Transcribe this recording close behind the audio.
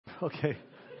Okay.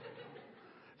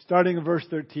 Starting in verse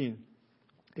 13.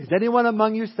 Is anyone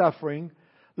among you suffering?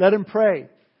 Let him pray.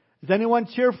 Is anyone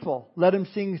cheerful? Let him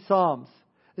sing psalms.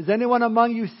 Is anyone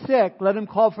among you sick? Let him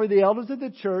call for the elders of the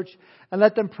church and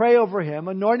let them pray over him,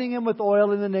 anointing him with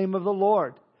oil in the name of the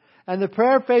Lord. And the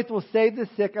prayer of faith will save the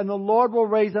sick, and the Lord will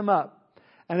raise him up.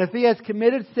 And if he has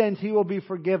committed sins, he will be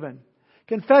forgiven.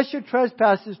 Confess your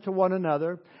trespasses to one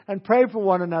another and pray for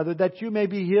one another that you may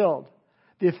be healed.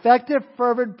 The effective,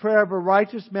 fervent prayer of a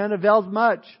righteous man avails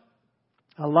much.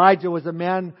 Elijah was a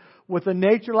man with a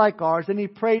nature like ours, and he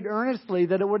prayed earnestly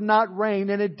that it would not rain,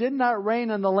 and it did not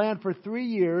rain on the land for 3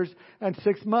 years and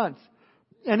 6 months.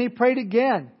 And he prayed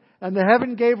again, and the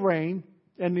heaven gave rain,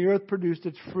 and the earth produced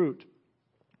its fruit.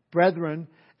 Brethren,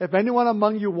 if anyone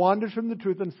among you wanders from the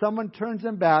truth and someone turns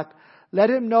him back, let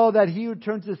him know that he who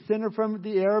turns the sinner from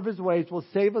the error of his ways will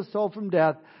save a soul from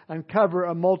death and cover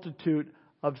a multitude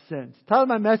of sins. The title of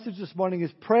my message this morning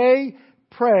is Pray,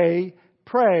 Pray,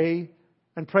 Pray,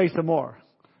 and Pray Some More.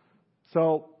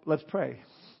 So let's pray.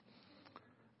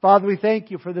 Father, we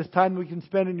thank you for this time we can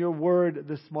spend in your word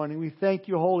this morning. We thank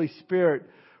you, Holy Spirit,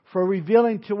 for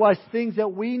revealing to us things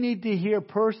that we need to hear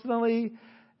personally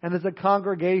and as a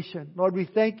congregation. Lord, we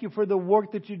thank you for the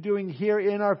work that you're doing here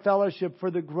in our fellowship, for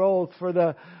the growth, for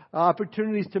the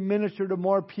opportunities to minister to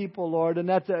more people, Lord, and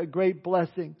that's a great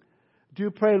blessing. Do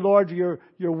pray, Lord, your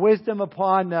wisdom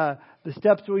upon the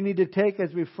steps we need to take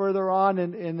as we further on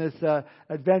in this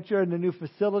adventure in the new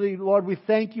facility. Lord, we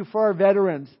thank you for our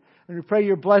veterans, and we pray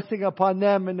your blessing upon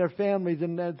them and their families,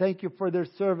 and thank you for their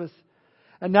service.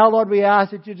 And now, Lord, we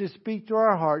ask that you just speak to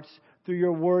our hearts through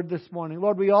your word this morning.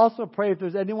 Lord, we also pray if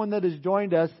there's anyone that has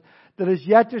joined us that has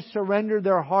yet to surrender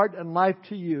their heart and life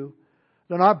to you,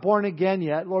 they're not born again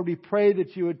yet, Lord, we pray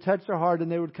that you would touch their heart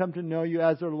and they would come to know you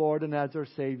as their Lord and as their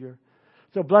Savior.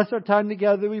 So bless our time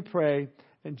together, we pray.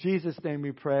 In Jesus' name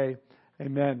we pray.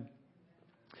 Amen.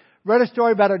 Read a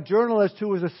story about a journalist who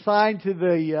was assigned to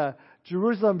the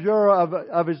Jerusalem bureau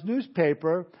of his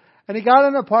newspaper, and he got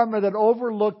an apartment that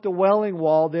overlooked the Wailing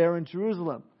Wall there in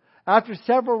Jerusalem. After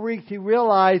several weeks, he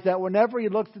realized that whenever he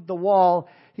looked at the wall,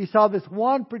 he saw this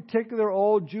one particular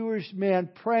old Jewish man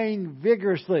praying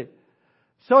vigorously.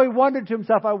 So he wondered to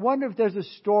himself, I wonder if there's a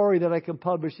story that I can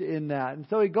publish in that. And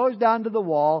so he goes down to the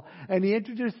wall and he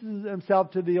introduces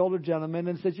himself to the older gentleman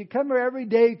and says, you come here every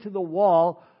day to the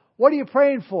wall. What are you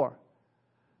praying for?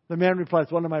 The man replies,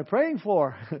 what am I praying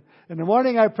for? In the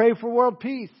morning I pray for world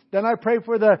peace. Then I pray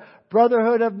for the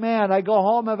brotherhood of man. I go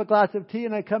home, have a glass of tea,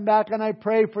 and I come back and I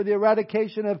pray for the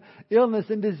eradication of illness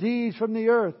and disease from the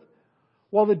earth.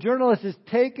 Well, the journalist is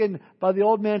taken by the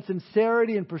old man's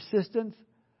sincerity and persistence.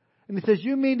 And he says,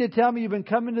 you mean to tell me you've been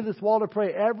coming to this wall to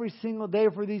pray every single day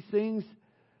for these things?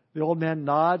 The old man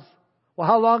nods. Well,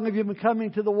 how long have you been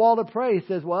coming to the wall to pray? He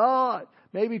says, well,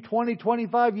 maybe 20,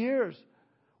 25 years.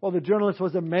 Well, the journalist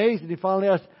was amazed and he finally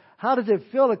asked, how does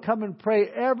it feel to come and pray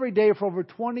every day for over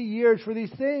 20 years for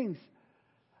these things?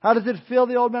 How does it feel?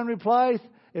 The old man replies,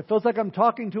 it feels like I'm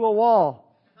talking to a wall.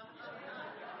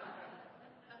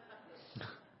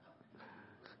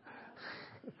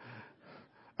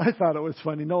 I thought it was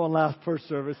funny. No one laughed first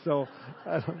service, so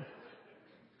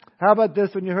How about this?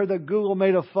 When you heard that Google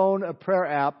made a prayer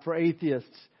app for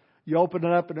atheists, you open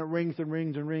it up and it rings and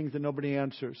rings and rings and nobody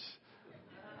answers.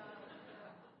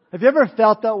 Have you ever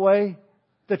felt that way?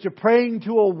 That you're praying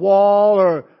to a wall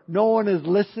or no one is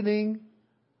listening?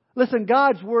 Listen,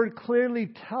 God's Word clearly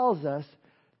tells us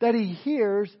that He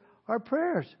hears our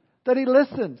prayers, that He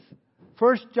listens.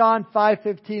 1 John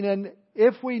 5:15, and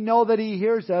if we know that He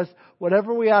hears us,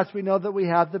 whatever we ask, we know that we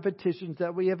have the petitions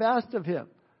that we have asked of Him.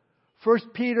 1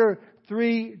 Peter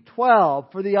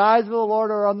 3:12, for the eyes of the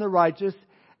Lord are on the righteous,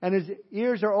 and His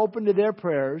ears are open to their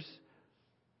prayers,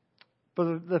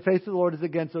 but the face of the Lord is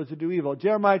against those who do evil.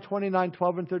 Jeremiah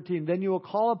 29:12 and 13, then you will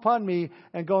call upon me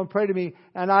and go and pray to me,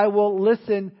 and I will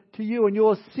listen to you, and you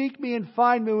will seek me and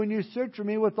find me when you search for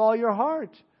me with all your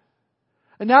heart.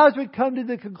 And now as we come to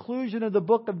the conclusion of the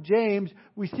book of James,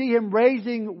 we see him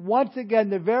raising once again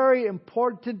the very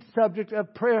important subject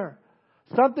of prayer.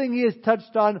 Something he has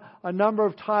touched on a number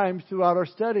of times throughout our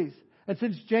studies. And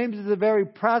since James is a very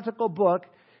practical book,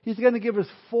 he's going to give us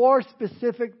 4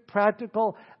 specific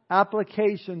practical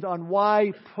applications on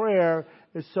why prayer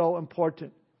is so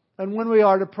important. And when we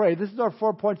are to pray. This is our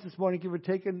 4 points this morning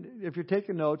if you're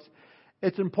taking notes.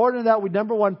 It's important that we,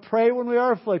 number 1, pray when we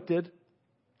are afflicted.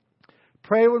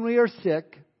 Pray when we are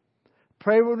sick.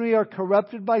 Pray when we are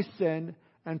corrupted by sin.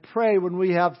 And pray when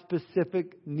we have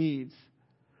specific needs.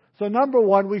 So number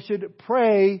 1, we should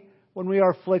pray when we are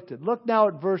afflicted. Look now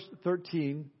at verse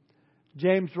 13.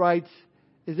 James writes,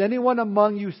 is anyone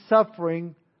among you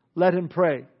suffering? Let him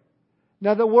pray.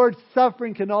 Now the word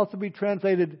suffering can also be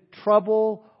translated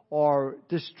trouble or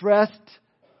distressed.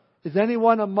 Is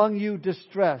anyone among you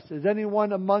distressed? Is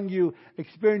anyone among you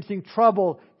experiencing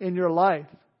trouble in your life?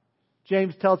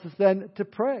 James tells us then to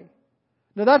pray.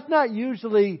 Now that's not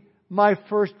usually my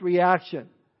first reaction.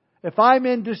 If I'm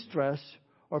in distress,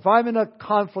 or if I'm in a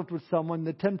conflict with someone,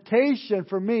 the temptation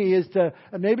for me is to,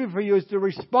 and maybe for you, is to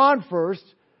respond first,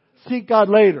 seek God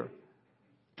later.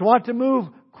 To want to move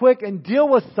quick and deal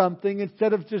with something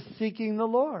instead of just seeking the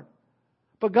Lord.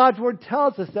 But God's Word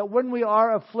tells us that when we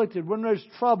are afflicted, when there's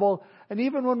trouble, and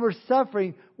even when we're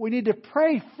suffering, we need to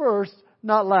pray first,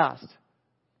 not last.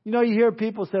 You know, you hear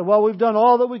people say, well, we've done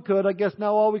all that we could. I guess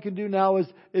now all we can do now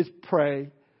is pray.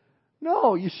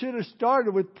 No, you should have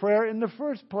started with prayer in the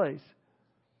first place.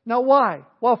 Now why?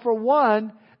 Well, for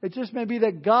one, it just may be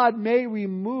that God may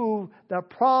remove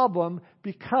that problem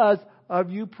because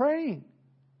of you praying.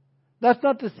 That's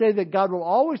not to say that God will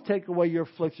always take away your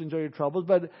afflictions or your troubles,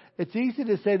 but it's easy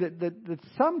to say that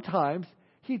sometimes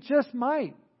He just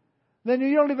might. Then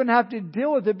you don't even have to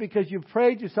deal with it because you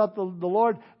prayed, you sought the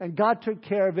Lord, and God took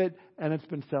care of it, and it's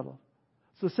been settled.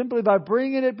 So simply by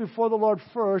bringing it before the Lord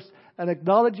first and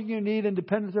acknowledging your need and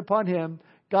dependence upon Him,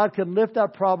 God can lift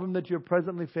that problem that you're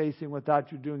presently facing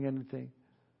without you doing anything.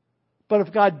 But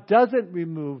if God doesn't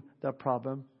remove that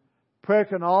problem, prayer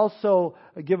can also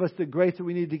give us the grace that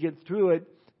we need to get through it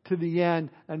to the end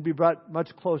and be brought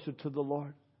much closer to the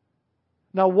Lord.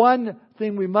 Now, one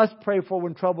thing we must pray for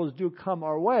when troubles do come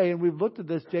our way, and we've looked at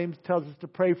this, James tells us to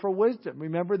pray for wisdom.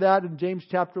 Remember that in James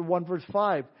chapter 1, verse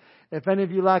 5. If any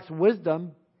of you lacks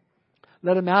wisdom,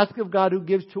 let him ask of God, who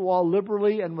gives to all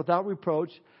liberally and without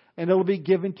reproach, and it will be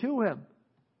given to him.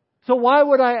 So why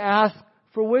would I ask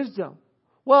for wisdom?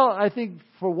 Well, I think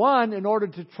for one, in order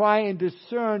to try and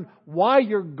discern why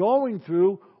you're going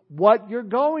through what you're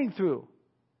going through.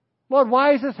 Lord,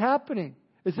 why is this happening?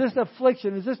 Is this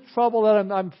affliction? Is this trouble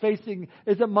that I'm facing?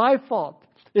 Is it my fault?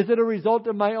 Is it a result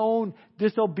of my own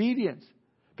disobedience?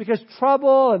 Because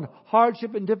trouble and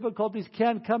hardship and difficulties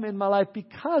can come in my life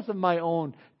because of my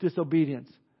own disobedience.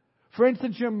 For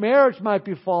instance, your marriage might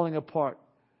be falling apart.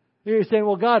 You're saying,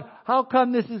 well, God, how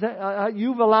come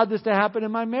you've allowed this to happen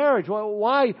in my marriage? Well,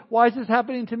 why is this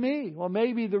happening to me? Well,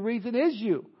 maybe the reason is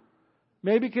you.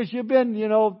 Maybe because you've been,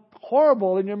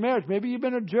 horrible in your marriage. Maybe you've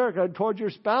been a jerk towards your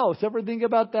spouse. Ever think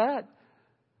about that?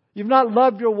 You've not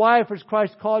loved your wife as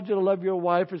Christ called you to love your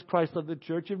wife as Christ loved the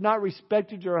church. You've not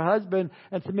respected your husband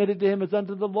and submitted to him as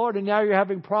unto the Lord. And now you're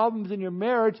having problems in your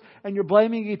marriage and you're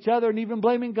blaming each other and even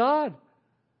blaming God.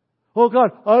 Oh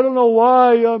God, I don't know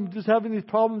why I'm just having these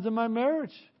problems in my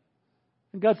marriage.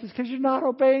 And God says, because you're not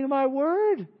obeying my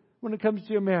word when it comes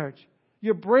to your marriage.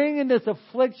 You're bringing this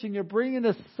affliction, you're bringing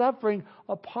this suffering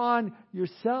upon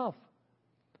yourself.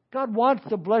 God wants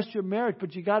to bless your marriage,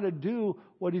 but you got to do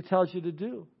what He tells you to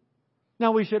do.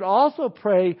 Now we should also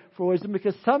pray for wisdom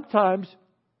because sometimes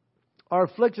our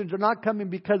afflictions are not coming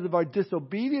because of our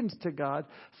disobedience to God.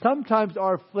 Sometimes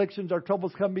our afflictions, our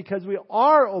troubles come because we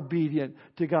are obedient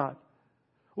to God.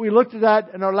 We looked at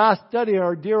that in our last study,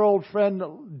 our dear old friend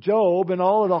Job and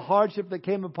all of the hardship that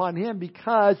came upon him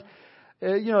because,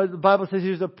 the Bible says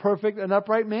he was a perfect and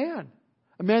upright man.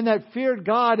 A man that feared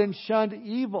God and shunned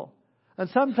evil. And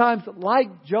sometimes,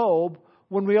 like Job,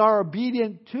 when we are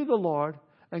obedient to the Lord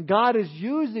and God is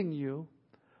using you,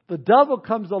 the devil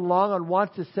comes along and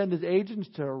wants to send his agents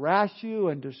to harass you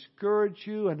and discourage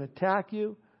you and attack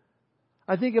you.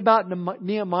 I think about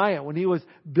Nehemiah when he was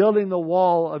building the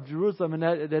wall of Jerusalem and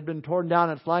it had been torn down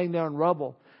and it's lying there in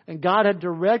rubble. And God had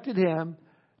directed him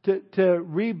to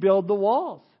rebuild the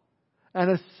walls. And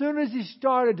as soon as he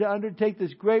started to undertake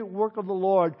this great work of the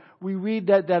Lord, we read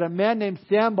that a man named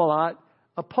Sanballat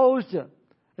opposed him.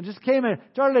 And just came and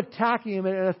started attacking him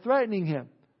and threatening him.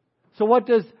 So what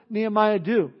does Nehemiah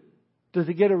do? Does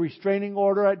he get a restraining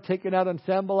order taken out on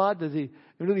Sanballat? Does he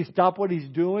really stop what he's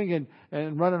doing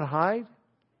and run and hide?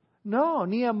 No,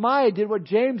 Nehemiah did what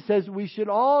James says we should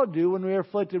all do when we are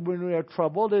afflicted, when we are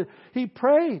troubled. He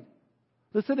prayed.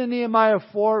 Listen to Nehemiah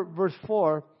 4, verse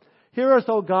 4. Hear us,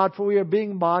 O God, for we are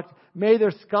being mocked. May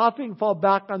their scoffing fall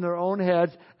back on their own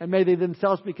heads, and may they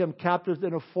themselves become captives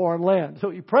in a foreign land. So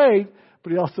he prayed,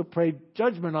 but he also prayed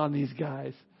judgment on these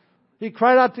guys. He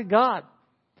cried out to God.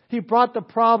 He brought the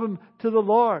problem to the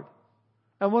Lord.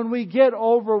 And when we get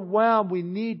overwhelmed, we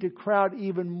need to cry out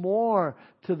even more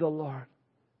to the Lord.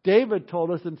 David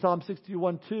told us in Psalm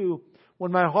 61:2,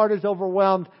 when my heart is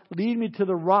overwhelmed, lead me to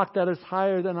the rock that is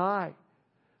higher than I.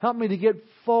 Help me to get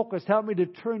focused. Help me to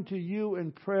turn to you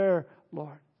in prayer,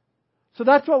 Lord. So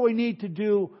that's what we need to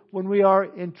do when we are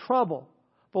in trouble.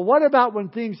 But what about when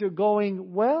things are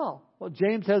going well? Well,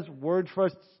 James has words for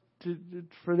us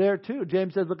for there too.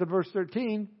 James says, look at verse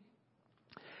 13.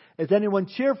 Is anyone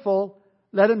cheerful?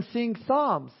 Let him sing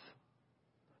psalms.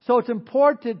 So it's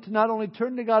important to not only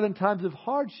turn to God in times of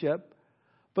hardship,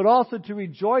 but also to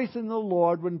rejoice in the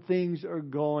Lord when things are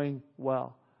going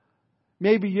well.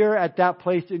 Maybe you're at that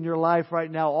place in your life right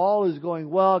now. All is going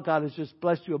well. God has just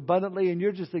blessed you abundantly, and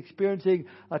you're just experiencing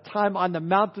a time on the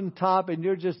mountaintop, and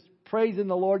you're just praising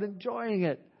the Lord, enjoying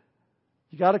it.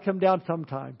 You got to come down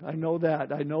sometime. I know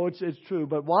that. I know it's true.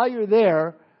 But while you're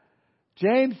there,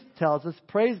 James tells us,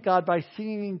 praise God by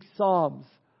singing psalms.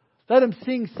 Let him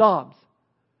sing psalms.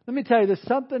 Let me tell you, there's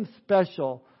something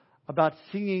special about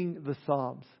singing the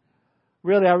psalms.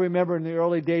 Really, I remember in the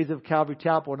early days of Calvary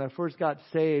Chapel when I first got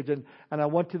saved and I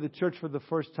went to the church for the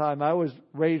first time. I was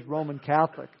raised Roman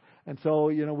Catholic. And so,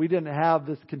 we didn't have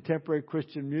this contemporary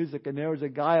Christian music. And there was a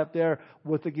guy up there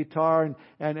with a guitar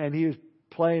and he was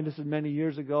playing, this is many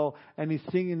years ago, and he's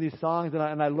singing these songs.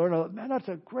 And I learned, man, that's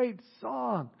a great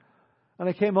song. And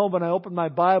I came home and I opened my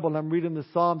Bible and I'm reading the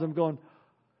Psalms. I'm going,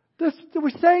 we're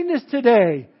saying this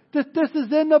today. This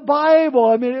is in the Bible.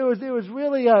 I mean, it was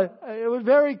really it was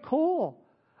very cool.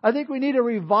 I think we need a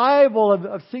revival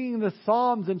of singing the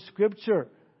Psalms in Scripture.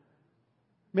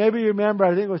 Maybe you remember,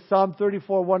 I think it was Psalm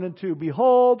 34, 1 and 2.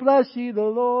 Behold, bless ye the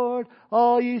Lord,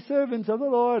 all ye servants of the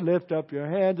Lord, lift up your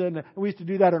hands. And we used to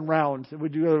do that in rounds.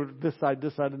 We'd do this side,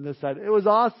 and this side. It was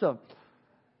awesome.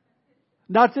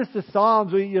 Not just the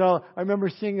Psalms. I remember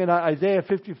singing Isaiah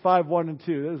 55, 1 and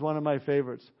 2. That was one of my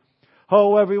favorites.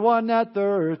 Ho, everyone that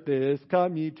thirsteth,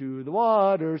 come ye to the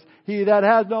waters. He that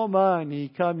has no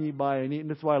money, come ye buy and eat. And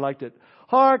that's why I liked it.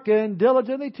 Hearken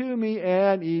diligently to me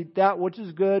and eat that which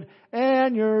is good,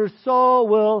 and your soul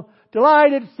will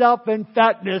delight itself in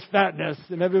fatness.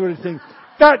 And everybody sings,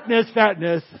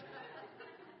 fatness.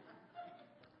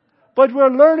 But we're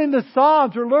learning the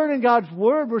Psalms. We're learning God's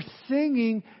Word. We're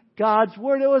singing God's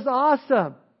Word. It was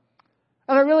awesome.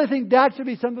 And I really think that should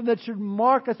be something that should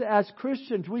mark us as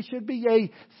Christians. We should be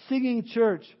a singing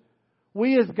church.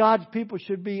 We as God's people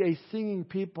should be a singing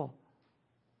people.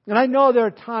 And I know there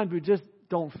are times we just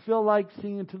don't feel like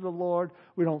singing to the Lord.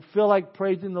 We don't feel like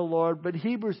praising the Lord. But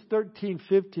Hebrews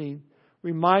 13:15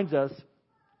 reminds us,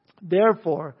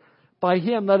 therefore, by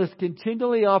Him let us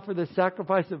continually offer the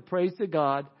sacrifice of praise to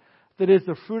God, that is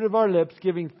the fruit of our lips,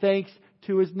 giving thanks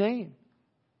to His name.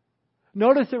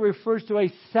 Notice it refers to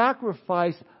a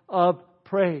sacrifice of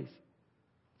praise.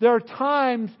 There are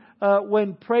times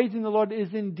when praising the Lord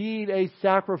is indeed a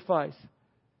sacrifice.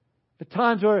 At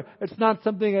times where it's not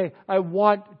something I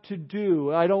want to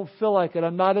do. I don't feel like it.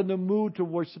 I'm not in the mood to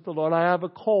worship the Lord. I have a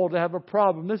cold. I have a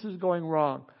problem. This is going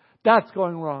wrong. That's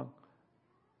going wrong.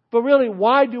 But really,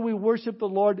 why do we worship the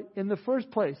Lord in the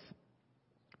first place?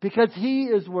 Because He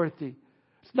is worthy.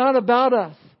 It's not about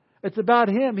us. It's about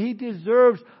Him. He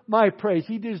deserves my praise.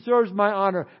 He deserves my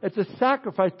honor. It's a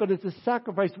sacrifice, but it's a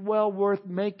sacrifice well worth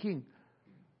making.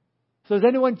 So is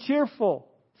anyone cheerful?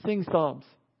 Sing psalms.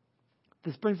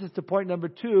 This brings us to point number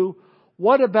 2.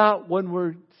 What about when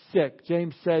we're sick?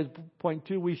 James says, point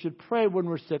 2, we should pray when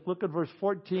we're sick. Look at verse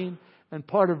 14 and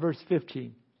part of verse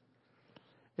 15.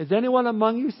 Is anyone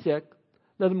among you sick?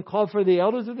 Let him call for the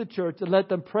elders of the church and let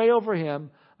them pray over him,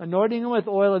 anointing him with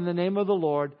oil in the name of the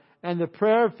Lord. And the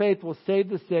prayer of faith will save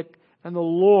the sick, and the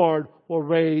Lord will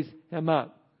raise him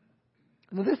up.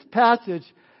 Now, this passage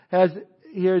has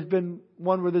been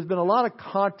one where there's been a lot of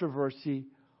controversy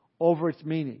over its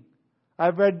meaning.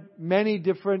 I've read many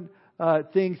different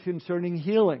things concerning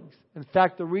healings. In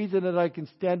fact, the reason that I can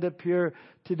stand up here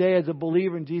today as a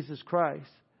believer in Jesus Christ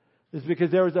is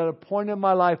because there was at a point in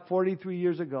my life 43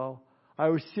 years ago, I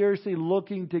was seriously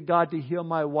looking to God to heal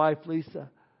my wife,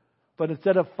 Lisa. But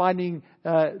instead of finding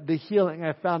the healing,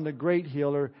 I found the great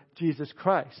healer, Jesus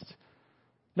Christ.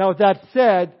 Now, with that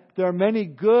said, there are many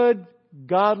good,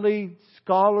 godly,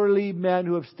 scholarly men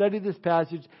who have studied this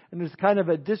passage, and there's kind of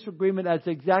a disagreement as to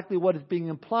exactly what is being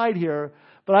implied here.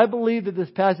 But I believe that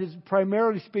this passage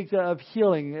primarily speaks of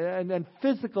healing and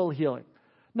physical healing.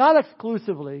 Not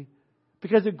exclusively,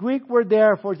 because the Greek word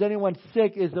there for is anyone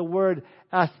sick is the word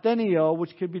asthenio,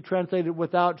 which can be translated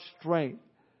without strength.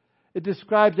 It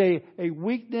describes a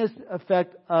weakening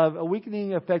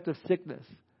effect of sickness.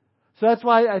 So that's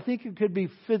why I think it could be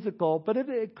physical, but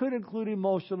it could include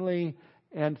emotionally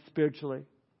and spiritually.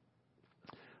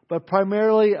 But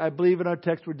primarily, I believe in our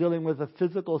text we're dealing with a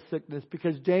physical sickness,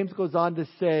 because James goes on to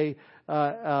say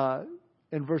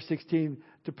in verse 16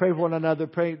 to pray for one another,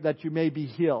 pray that you may be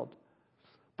healed.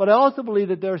 But I also believe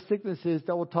that there are sicknesses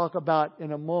that we'll talk about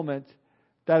in a moment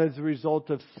that is a result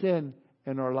of sin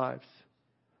in our lives.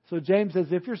 So James says,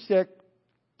 if you're sick,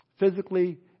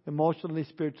 physically, emotionally,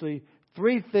 spiritually,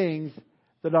 3 things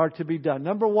that are to be done.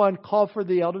 Number 1, call for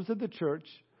the elders of the church.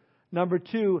 Number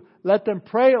 2, let them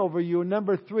pray over you. And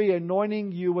number 3,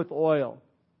 anointing you with oil.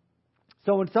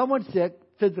 So when someone's sick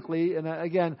physically, and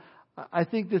again, I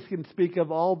think this can speak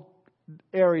of all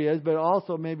areas, but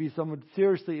also maybe someone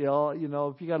seriously ill. You know,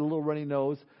 if you got a little runny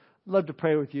nose, I'd love to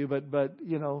pray with you, but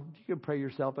you know, you can pray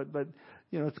yourself. But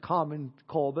you know, it's common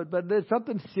cold. But there's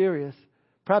something serious,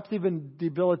 perhaps even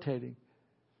debilitating.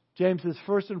 James says,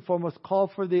 first and foremost,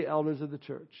 call for the elders of the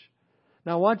church.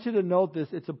 Now, I want you to note this.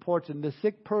 It's important. The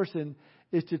sick person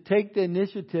is to take the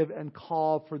initiative and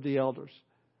call for the elders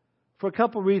for a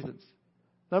couple reasons.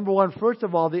 Number 1, first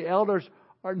of all, the elders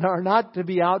are not to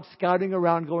be out scouting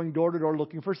around, going door to door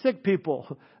looking for sick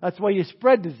people. That's why you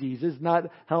spread diseases, not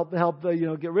help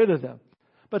get rid of them.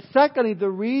 But secondly, the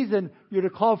reason you're to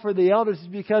call for the elders is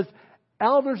because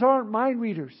elders aren't mind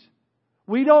readers.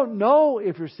 We don't know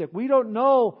if you're sick. We don't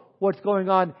know what's going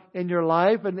on in your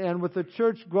life. And with the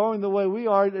church growing the way we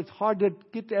are, it's hard to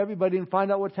get to everybody and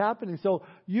find out what's happening. So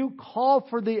you call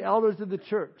for the elders of the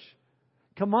church.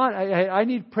 Come on, I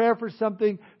need prayer for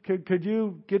something. Could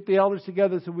you get the elders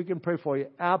together so we can pray for you?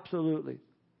 Absolutely.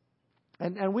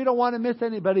 And we don't want to miss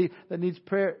anybody that needs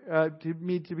prayer to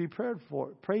be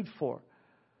prayed for.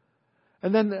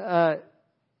 And then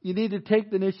you need to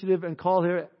take the initiative and call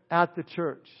here at the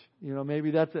church. You know,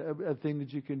 maybe that's a thing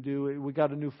that you can do. We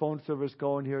got a new phone service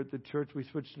going here at the church. We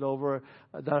switched it over.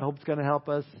 That I hope is going to help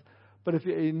us. But if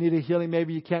you need a healing,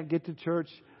 maybe you can't get to church,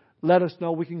 let us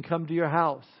know. We can come to your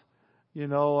house, you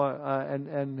know,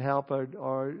 and help.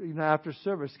 Or you know, after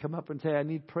service, come up and say, I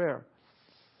need prayer.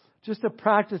 Just a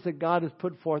practice that God has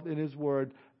put forth in His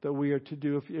Word that we are to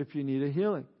do if you need a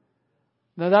healing.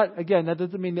 Now that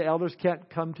doesn't mean the elders can't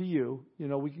come to you. You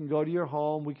know, we can go to your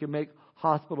home. We can make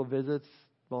hospital visits.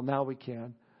 Well, now we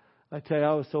can. I tell you,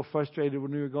 I was so frustrated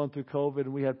when we were going through COVID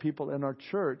and we had people in our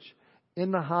church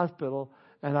in the hospital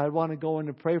and I'd want to go in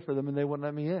and pray for them and they wouldn't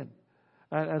let me in.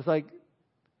 And it's like,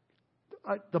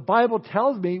 the Bible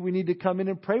tells me we need to come in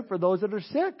and pray for those that are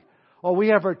sick. Oh, we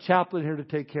have our chaplain here to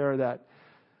take care of that.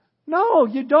 No,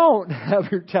 you don't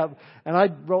have your chaplain. And I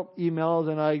wrote emails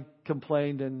and I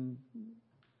complained and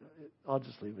I'll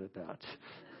just leave it at that.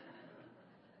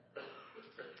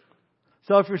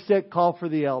 So if you're sick, call for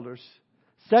the elders.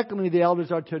 Secondly, the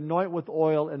elders are to anoint with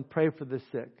oil and pray for the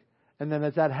sick. And then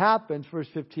as that happens, verse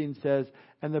 15 says,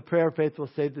 and the prayer of faith will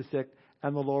save the sick,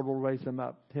 and the Lord will raise them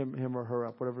up, him or her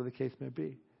up, whatever the case may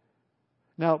be.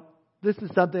 Now, this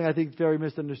is something I think is very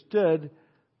misunderstood.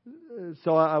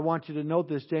 So I want you to note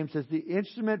this. James says the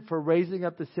instrument for raising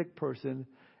up the sick person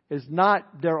is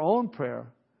not their own prayer,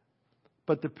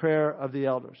 but the prayer of the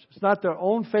elders. It's not their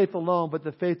own faith alone, but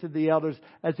the faith of the elders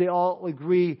as they all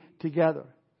agree together.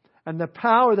 And the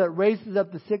power that raises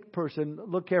up the sick person,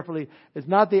 look carefully, is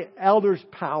not the elders'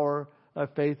 power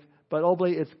of faith, but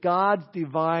ultimately it's God's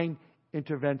divine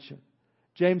intervention.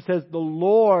 James says the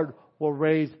Lord will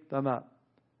raise them up.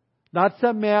 Not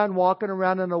some man walking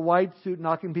around in a white suit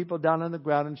knocking people down on the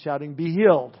ground and shouting, be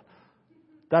healed.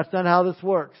 That's not how this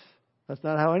works. That's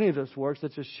not how any of this works.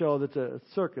 It's a show. That's a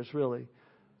circus, really.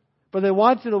 But they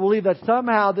want you to believe that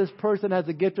somehow this person has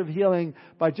a gift of healing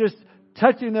by just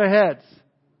touching their heads.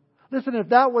 Listen, if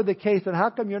that were the case, then how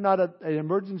come you're not at an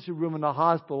emergency room in a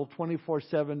hospital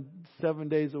 24/7, 7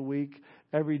 days a week,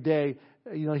 every day,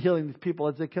 healing these people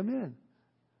as they come in?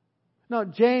 No,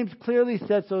 James clearly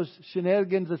sets those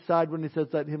shenanigans aside when he says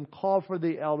let him call for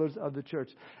the elders of the church.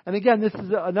 And again, this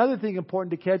is another thing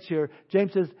important to catch here.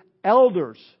 James says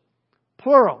elders,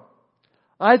 plural.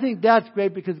 I think that's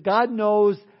great because God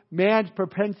knows man's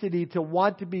propensity to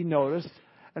want to be noticed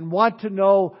and want to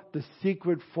know the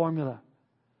secret formula.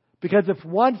 Because if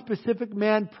one specific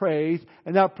man prays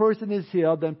and that person is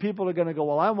healed, then people are going to go,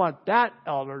 well, I want that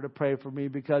elder to pray for me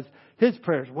because his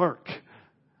prayers work.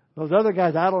 Those other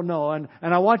guys, I don't know. And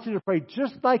I want you to pray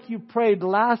just like you prayed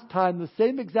last time, the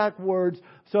same exact words,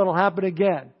 so it'll happen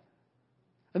again.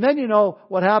 And then you know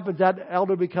what happens. That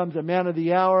elder becomes a man of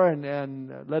the hour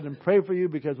and let him pray for you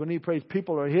because when he prays,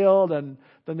 people are healed. And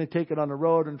then they take it on the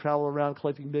road and travel around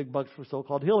collecting big bucks for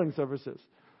so-called healing services.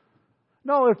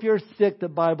 No, if you're sick, the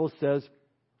Bible says,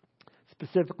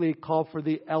 specifically call for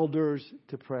the elders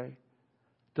to pray.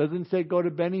 Doesn't say go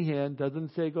to Benny Hinn.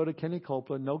 Doesn't say go to Kenny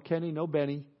Copeland. No Kenny, no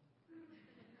Benny.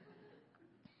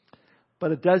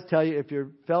 But it does tell you if you're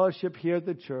fellowship here at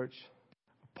the church,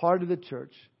 part of the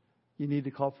church, you need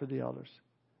to call for the elders.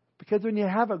 Because when you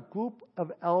have a group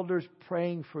of elders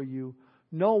praying for you,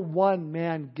 no one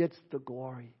man gets the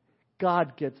glory.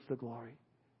 God gets the glory.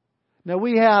 Now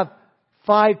we have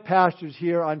 5 pastors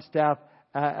here on staff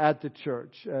at the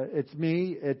church. It's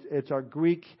me. It's our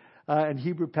Greek and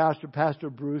Hebrew pastor, Pastor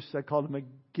Bruce. I called him a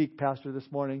geek pastor this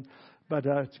morning, but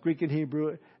it's Greek and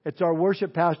Hebrew. It's our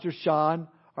worship pastor, Sean,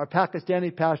 our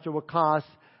Pakistani pastor, Wakas,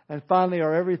 and finally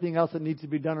our everything else that needs to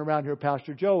be done around here,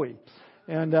 Pastor Joey,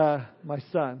 and my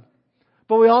son.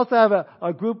 But we also have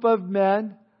a group of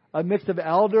men, a mix of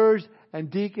elders and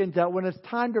deacons, that when it's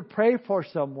time to pray for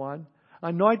someone,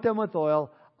 anoint them with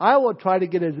oil, I will try to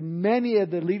get as many of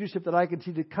the leadership that I can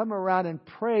see to come around and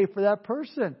pray for that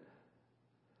person.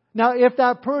 Now, if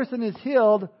that person is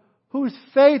healed, whose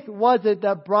faith was it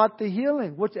that brought the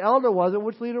healing? Which elder was it?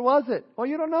 Which leader was it? Well,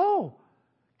 you don't know.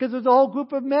 Because there's a whole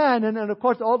group of men, and of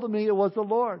course, ultimately, it was the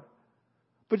Lord.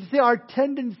 But you see, our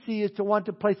tendency is to want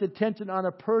to place attention on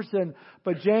a person,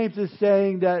 but James is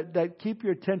saying that keep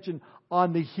your attention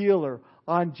on the healer,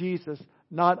 on Jesus,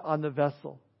 not on the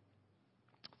vessel.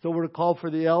 So we're to call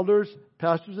for the elders,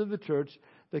 pastors of the church.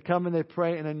 They come and they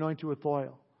pray and anoint you with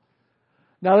oil.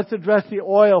 Now let's address the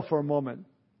oil for a moment.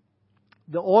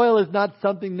 The oil is not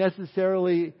something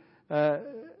necessarily, there's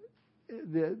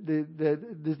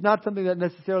not something that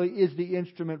necessarily is the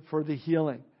instrument for the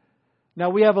healing. Now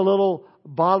we have a little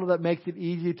bottle that makes it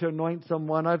easy to anoint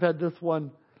someone. I've had this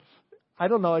one. I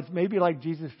don't know. It's maybe like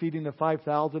Jesus feeding the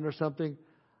 5,000 or something.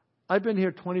 I've been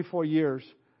here 24 years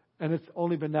and it's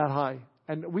only been that high.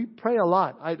 And we pray a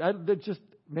lot.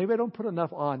 Maybe I don't put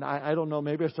enough on. I don't know.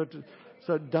 Maybe I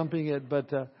start dumping it,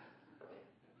 but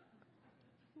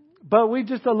we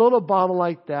just a little bottle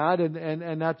like that,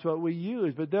 and that's what we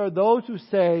use. But there are those who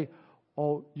say,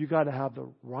 "Oh, you got to have the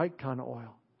right kind of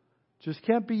oil. Just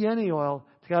can't be any oil.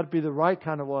 It's got to be the right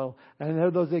kind of oil." And there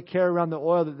are those that carry around the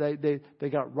oil that they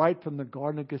got right from the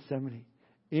Garden of Gethsemane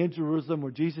in Jerusalem,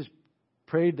 where Jesus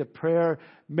prayed the prayer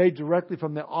made directly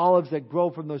from the olives that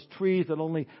grow from those trees at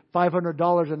only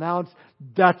 $500 an ounce.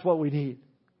 That's what we need.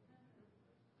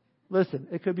 Listen,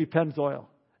 it could be Pennzoil.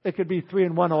 It could be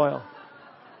 3-in-1 oil.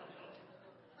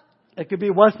 It could be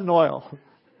Wesson oil.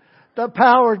 The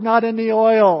power is not in the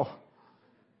oil.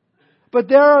 But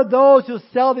there are those who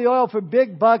sell the oil for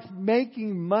big bucks,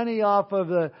 making money off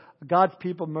of God's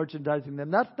people, merchandising them.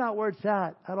 That's not where it's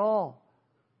at all.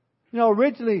 You know,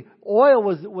 originally, oil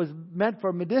was meant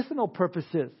for medicinal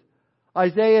purposes.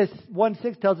 Isaiah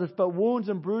 1:6 tells us, "But wounds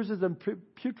and bruises and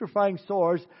putrefying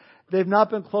sores, they've not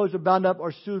been closed or bound up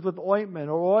or soothed with ointment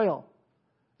or oil."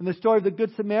 In the story of the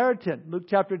Good Samaritan, Luke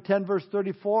chapter 10, verse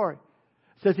 34, it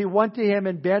says he went to him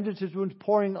and bandaged his wounds,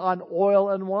 pouring on oil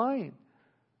and wine.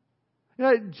 You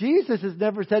know, Jesus has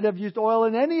never said to have used oil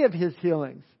in any of his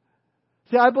healings.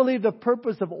 See, I believe the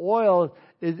purpose of oil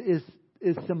is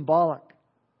symbolic.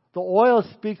 The oil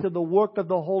speaks of the work of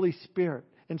the Holy Spirit.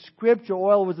 In Scripture,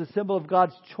 oil was a symbol of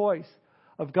God's choice,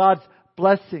 of God's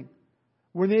blessing.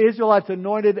 When the Israelites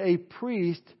anointed a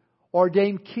priest,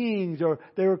 ordained kings, or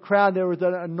they were crowned, there was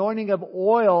an anointing of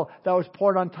oil that was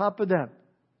poured on top of them.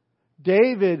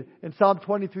 David in Psalm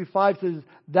 23:5 says,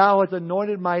 "Thou hast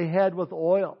anointed my head with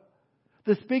oil."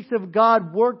 This speaks of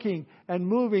God working and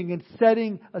moving and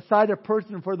setting aside a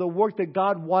person for the work that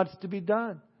God wants to be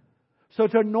done. So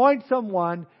to anoint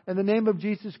someone in the name of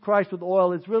Jesus Christ with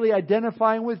oil is really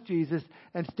identifying with Jesus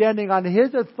and standing on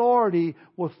His authority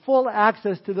with full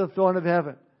access to the throne of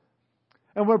heaven.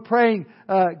 And we're praying,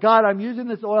 God, I'm using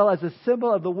this oil as a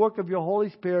symbol of the work of your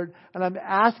Holy Spirit, and I'm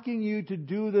asking you to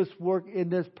do this work in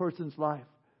this person's life.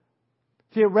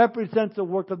 See, it represents the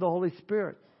work of the Holy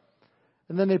Spirit.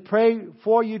 And then they pray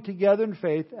for you together in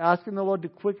faith, asking the Lord to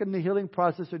quicken the healing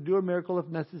process or do a miracle if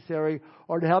necessary,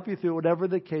 or to help you through whatever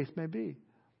the case may be.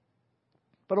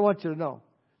 But I want you to know,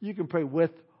 you can pray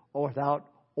with or without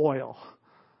oil.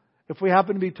 If we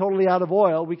happen to be totally out of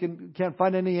oil, we can't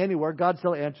find any anywhere, God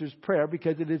still answers prayer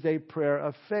because it is a prayer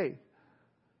of faith.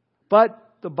 But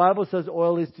the Bible says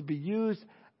oil is to be used,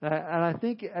 and I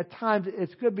think at times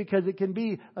it's good because it can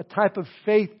be a type of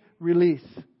faith release.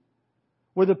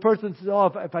 Where the person says, "Oh,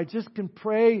 if I just can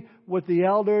pray with the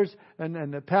elders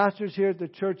and the pastors here at the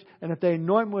church, and if they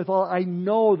anoint me with oil, I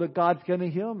know that God's going to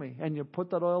heal me." And you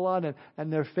put that oil on,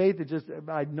 and their faith is just,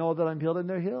 "I know that I'm healed," and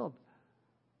they're healed.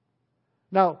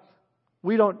 Now,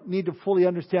 we don't need to fully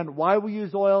understand why we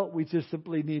use oil. We just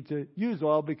simply need to use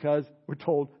oil because we're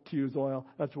told to use oil.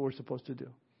 That's what we're supposed to do.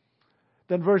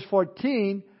 Then verse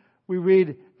 14, we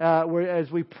read, where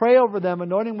as we pray over them,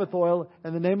 anointing with oil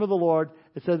in the name of the Lord,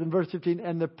 it says in verse 15,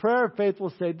 "And the prayer of faith will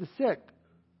save the sick."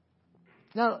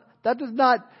 Now, that does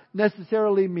not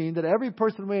necessarily mean that every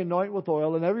person we anoint with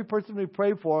oil and every person we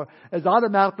pray for is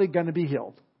automatically going to be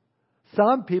healed.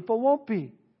 Some people won't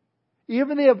be.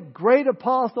 Even the great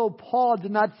apostle Paul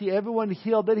did not see everyone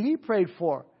healed that he prayed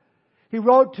for. He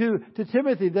wrote to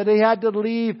Timothy that he had to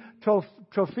leave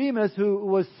Trophimus, who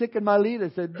was sick in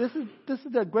Miletus. Said, this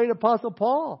is the great apostle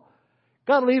Paul.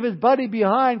 Got to leave his buddy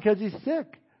behind because he's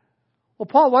sick. Well,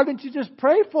 Paul, why didn't you just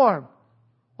pray for him?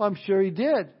 Well, I'm sure he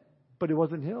did, but he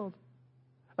wasn't healed.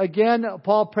 Again,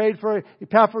 Paul prayed for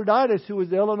Epaphroditus, who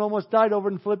was ill and almost died, over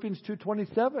in Philippians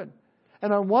 2:27.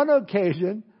 And on one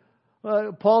occasion,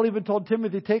 Paul even told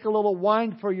Timothy, take a little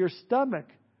wine for your stomach.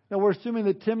 Now, we're assuming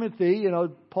that Timothy,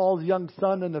 Paul's young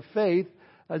son in the faith,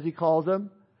 as he calls him,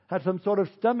 had some sort of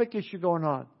stomach issue going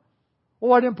on.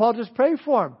 Well, why didn't Paul just pray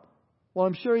for him? Well,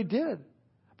 I'm sure he did.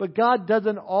 But God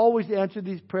doesn't always answer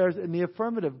these prayers in the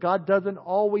affirmative. God doesn't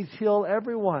always heal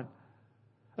everyone.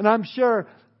 And I'm sure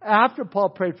after Paul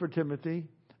prayed for Timothy,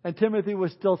 and Timothy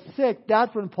was still sick,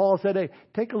 that's when Paul said, hey,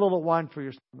 take a little wine for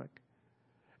your stomach.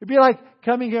 It'd be like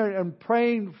coming here and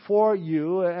praying for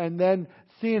you and then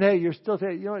seeing, hey, you're still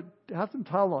saying, have some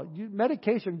Tylenol.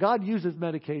 Medication, God uses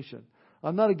medication.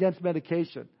 I'm not against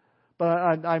medication.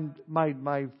 But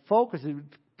my focus is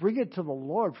bring it to the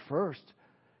Lord first.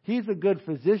 He's a good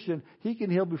physician. He can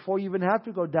heal before you even have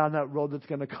to go down that road that's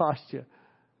going to cost you.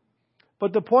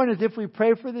 But the point is, if we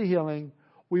pray for the healing,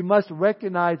 we must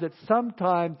recognize that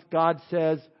sometimes God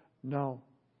says no.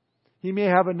 He may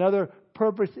have another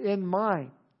purpose in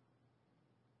mind.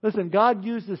 Listen, God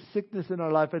uses sickness in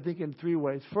our life, I think, in three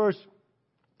ways. First,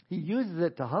 He uses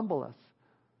it to humble us.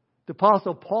 The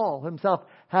Apostle Paul himself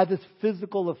had this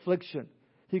physical affliction.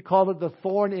 He called it the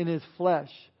thorn in his flesh.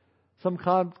 Some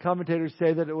commentators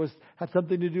say that it had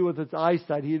something to do with his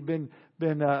eyesight. He had been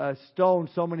stoned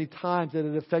so many times that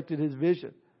it affected his vision.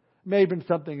 It may have been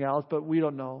something else, but we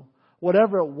don't know.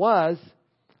 Whatever it was,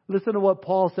 listen to what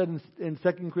Paul said in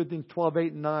 2 Corinthians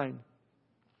 12:8 and 9.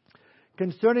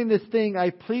 Concerning this thing, I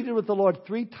pleaded with the Lord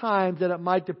 3 times that it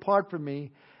might depart from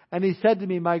me. And He said to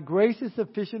me, my grace is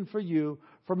sufficient for you,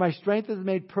 for my strength is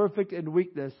made perfect in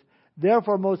weakness.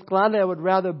 Therefore, most gladly I would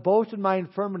rather boast in my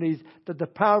infirmities, that the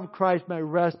power of Christ may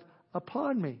rest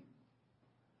upon me.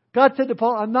 God said to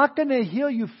Paul, I'm not going to heal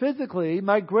you physically.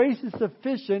 My grace is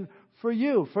sufficient for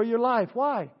you, for your life.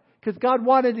 Why? Because God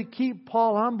wanted to keep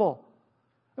Paul humble.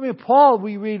 I mean, Paul,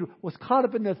 we read, was caught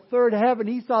up in the third heaven.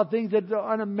 He saw things that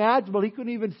are unimaginable. He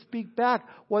couldn't even speak back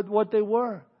what they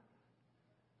were.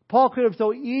 Paul could have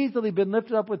so easily been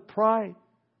lifted up with pride.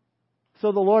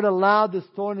 So the Lord allowed this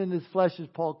thorn in his flesh, as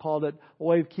Paul called it, a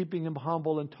way of keeping him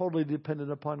humble and totally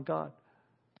dependent upon God.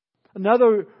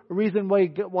 Another reason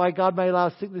why God may allow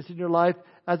sickness in your life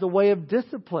as a way of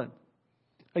discipline.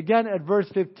 Again, at verse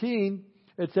 15,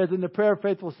 it says, in the prayer of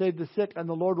faith will save the sick, and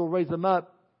the Lord will raise them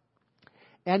up.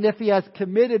 And if he has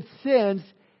committed sins,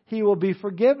 he will be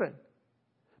forgiven.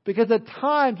 Because at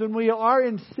times when we are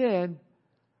in sin,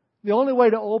 the only way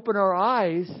to open our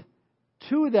eyes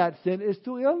to that sin is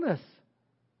through illness.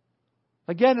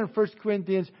 Again, in 1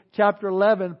 Corinthians chapter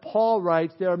 11, Paul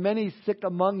writes, there are many sick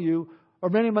among you, or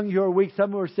many among you who are weak,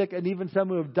 some who are sick, and even some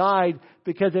who have died,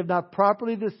 because they have not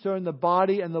properly discerned the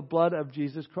body and the blood of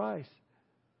Jesus Christ.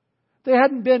 They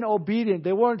hadn't been obedient.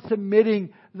 They weren't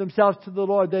submitting themselves to the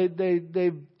Lord.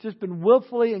 They've just been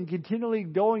willfully and continually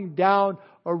going down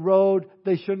a road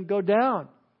they shouldn't go down.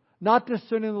 Not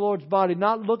discerning the Lord's body,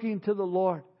 not looking to the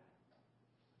Lord.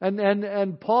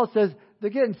 And Paul says they're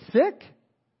getting sick.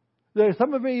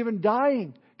 Some of them even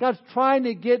dying. God's trying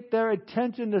to get their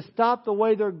attention to stop the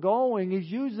way they're going. He's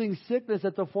using sickness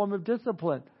as a form of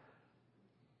discipline.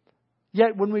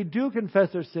 Yet when we do confess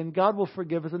our sin, God will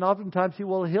forgive us, and oftentimes He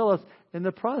will heal us in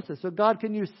the process. So God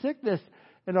can use sickness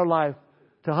in our life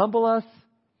to humble us,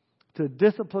 to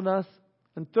discipline us.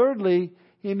 And thirdly,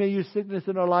 He may use sickness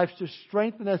in our lives to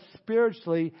strengthen us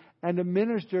spiritually and to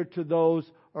minister to those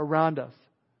around us.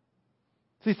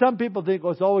 See, some people think,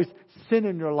 it's always sin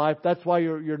in your life. That's why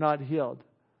you're not healed.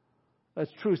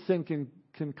 That's true. Sin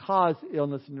can cause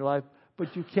illness in your life,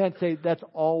 but you can't say that's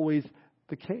always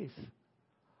the case.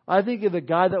 I think of the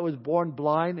guy that was born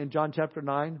blind in John chapter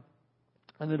 9.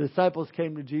 And the disciples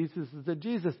came to Jesus and said,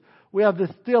 Jesus, we have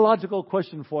this theological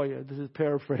question for you. This is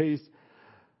paraphrased.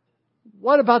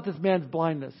 What about this man's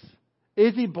blindness?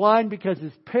 Is he blind because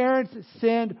his parents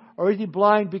sinned, or is he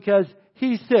blind because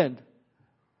he sinned?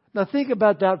 Now think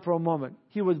about that for a moment.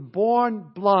 He was born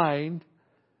blind.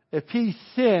 If he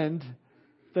sinned,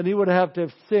 then he would have to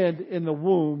have sinned in the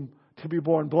womb to be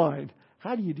born blind.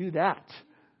 How do you do that?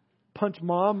 Punch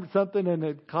mom or something and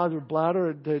it caused her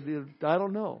bladder? I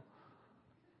don't know.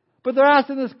 But they're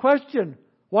asking this question.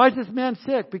 Why is this man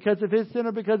sick? Because of his sin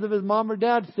or because of his mom or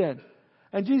dad's sin?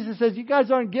 And Jesus says, you guys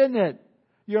aren't getting it.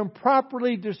 You're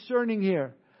improperly discerning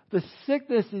here. The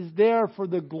sickness is there for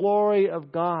the glory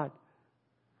of God.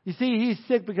 You see, he's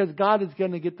sick because God is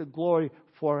going to get the glory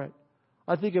for it.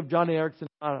 I think of Johnny Erickson.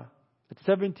 At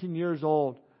 17 years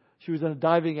old, she was in a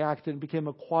diving accident and became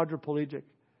a quadriplegic.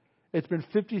 It's been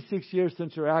 56 years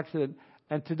since her accident,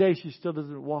 and today she still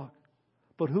doesn't walk.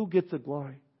 But who gets the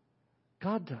glory?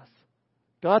 God does.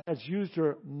 God has used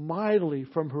her mightily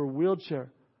from her wheelchair.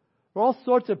 There are all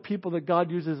sorts of people that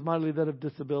God uses mightily that have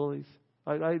disabilities.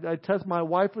 I test my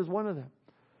wife was one of them.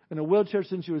 In a wheelchair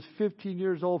since she was 15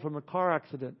 years old from a car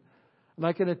accident. And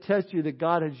I can attest to you that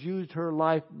God has used her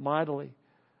life mightily.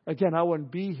 Again, I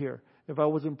wouldn't be here if I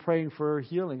wasn't praying for her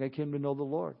healing. I came to know the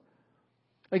Lord.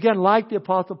 Again, like the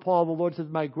Apostle Paul, the Lord says,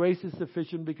 my grace is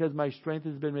sufficient because my strength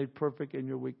has been made perfect in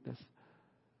your weakness.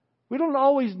 We don't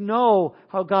always know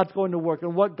how God's going to work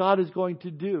and what God is going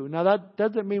to do. Now, that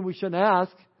doesn't mean we shouldn't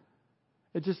ask.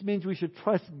 It just means we should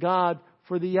trust God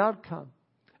for the outcome.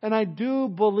 And I do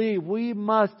believe we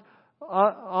must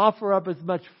offer up as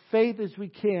much faith as we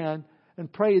can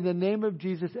and pray in the name of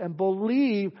Jesus and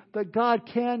believe that God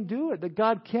can do it, that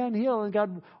God can heal and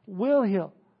God will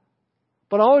heal.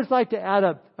 But I always like to add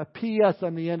a P.S.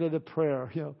 on the end of the prayer.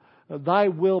 Thy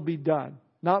will be done.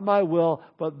 Not my will,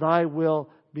 but thy will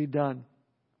be done.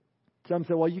 Some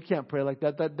say, well, you can't pray like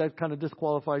that. That kind of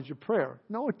disqualifies your prayer.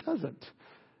 No, it doesn't.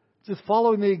 Just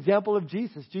following the example of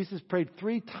Jesus. Jesus prayed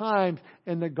 3 times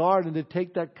in the garden to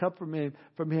take that cup from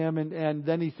him. And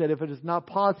then he said, if it is not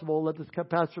possible, let this cup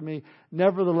pass from me.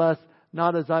 Nevertheless,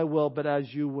 not as I will, but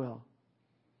as you will.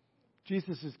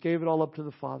 Jesus just gave it all up to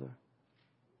the Father.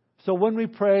 So when we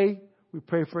pray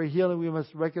for a healing. We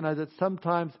must recognize that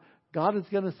sometimes God is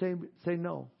going to say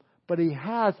no. But He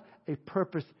has a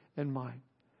purpose in mind.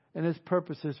 And His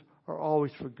purposes are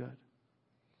always for good.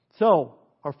 So,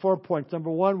 our 4 points. Number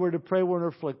 1, we're to pray when we're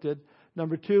afflicted.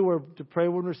 Number 2, we're to pray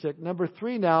when we're sick. Number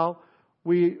 3 now,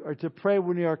 we are to pray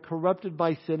when we are corrupted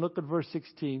by sin. Look at verse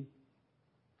 16.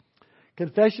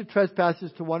 Confess your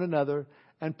trespasses to one another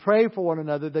and pray for one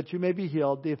another that you may be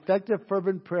healed. The effective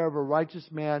fervent prayer of a righteous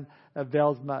man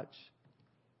avails much.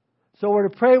 So we're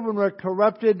to pray when we're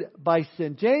corrupted by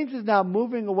sin. James is now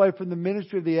moving away from the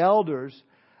ministry of the elders,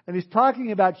 and he's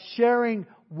talking about sharing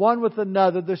one with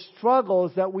another the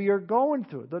struggles that we are going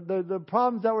through, the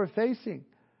problems that we're facing.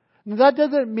 Now, that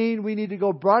doesn't mean we need to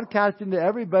go broadcasting to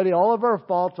everybody all of our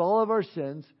faults, all of our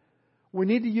sins. We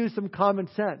need to use some common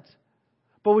sense.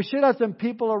 But we should have some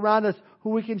people around us who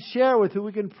we can share with, who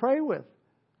we can pray with.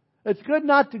 It's good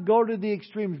not to go to the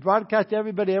extremes, broadcast to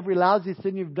everybody every lousy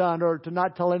sin you've done, or to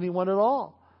not tell anyone at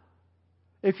all.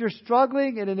 If you're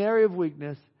struggling in an area of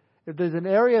weakness, if there's an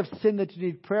area of sin that you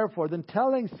need prayer for, then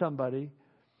telling somebody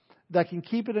that can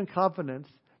keep it in confidence,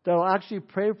 that will actually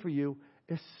pray for you,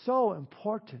 is so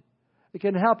important. It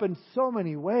can help in so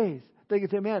many ways. They can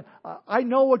say, man, I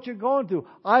know what you're going through.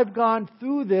 I've gone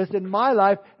through this in my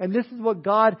life, and this is what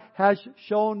God has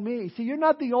shown me. See, you're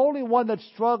not the only one that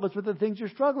struggles with the things you're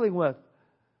struggling with.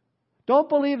 Don't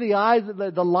believe the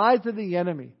lies of the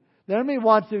enemy. The enemy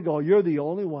wants you to go, you're the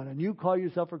only one, and you call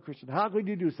yourself a Christian. How could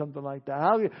you do something like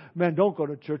that? Man, don't go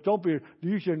to church.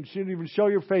 You shouldn't even show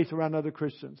your face around other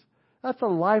Christians. That's a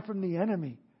lie from the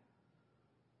enemy.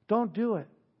 Don't do it.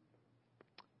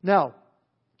 Now,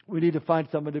 we need to find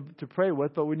someone to pray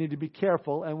with, but we need to be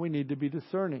careful and we need to be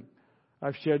discerning.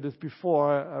 I've shared this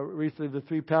before. Recently, the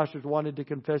 3 pastors wanted to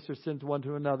confess their sins one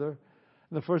to another.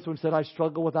 And the first one said, I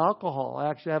struggle with alcohol. I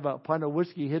actually have a pint of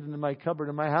whiskey hidden in my cupboard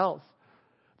in my house.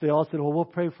 They all said, well, we'll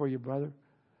pray for you, brother.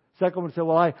 Second one said,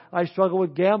 well, I struggle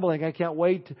with gambling. I can't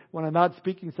wait when I'm out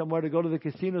speaking somewhere to go to the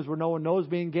casinos where no one knows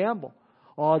me and gamble.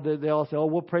 They all say,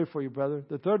 we'll pray for you, brother.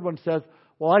 The third one says,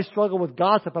 well, I struggle with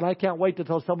gossip and I can't wait to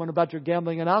tell someone about your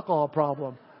gambling and alcohol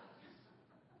problem.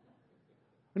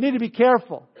 We need to be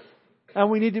careful and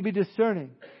we need to be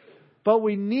discerning. But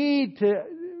we need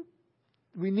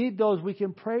those we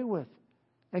can pray with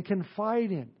and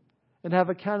confide in and have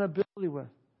accountability with.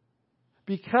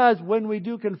 Because when we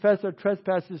do confess our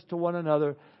trespasses to one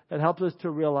another, it helps us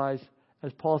to realize,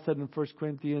 as Paul said in 1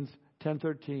 Corinthians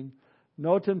 10:13,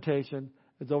 no temptation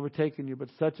has overtaken you, but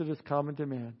such as is common to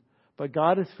man. But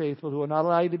God is faithful, who will not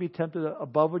allow you to be tempted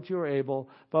above what you are able,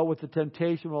 but with the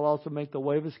temptation will also make the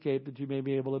way of escape that you may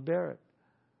be able to bear it.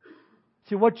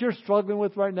 See, what you're struggling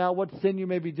with right now, what sin you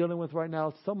may be dealing with right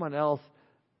now, someone else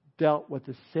dealt with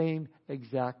the same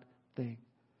exact thing.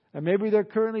 And maybe they're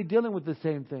currently dealing with the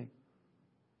same thing.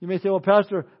 You may say, well,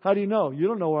 Pastor, how do you know? You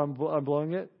don't know where I'm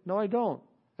blowing it. No, I don't.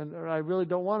 And I really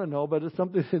don't want to know, but it's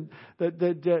something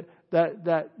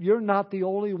that you're not the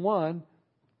only one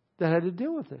that had to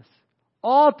deal with this.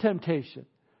 All temptation,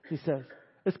 he says,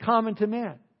 is common to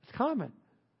man. It's common.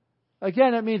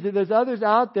 Again, it means that there's others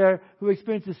out there who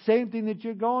experience the same thing that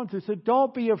you're going through. So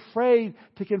don't be afraid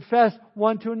to confess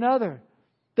one to another.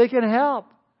 They can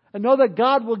help. And know that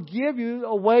God will give you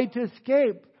a way to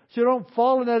escape. So you don't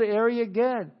fall in that area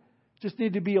again. Just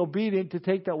need to be obedient to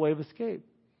take that way of escape.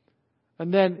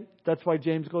 And then, that's why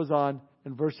James goes on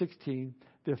in verse 16.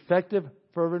 The effective,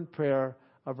 fervent prayer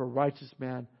of a righteous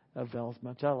man avails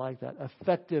much. I like that.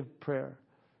 Effective prayer.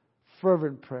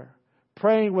 Fervent prayer.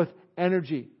 Praying with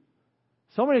energy.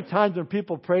 So many times when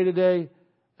people pray today,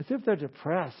 as if they're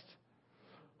depressed.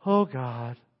 Oh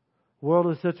God, the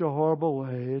world is such a horrible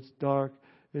way. It's dark.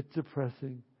 It's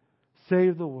depressing.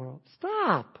 Save the world.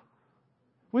 Stop.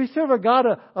 We serve a God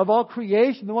of all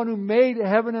creation, the one who made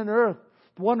heaven and earth,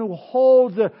 the one who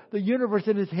holds the universe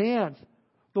in His hands,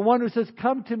 the one who says,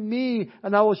 come to me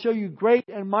and I will show you great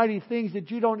and mighty things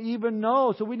that you don't even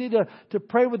know. So we need to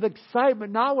pray with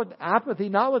excitement, not with apathy,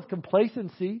 not with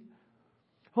complacency.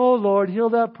 Oh Lord, heal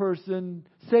that person,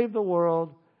 save the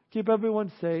world, keep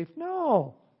everyone safe.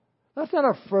 No, that's not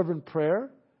a fervent prayer.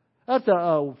 That's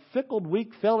a fickle,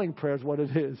 weak, failing prayer is what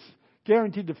it is.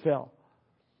 Guaranteed to fail.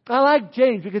 I like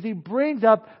James because he brings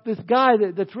up this guy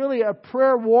that's really a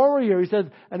prayer warrior. He says,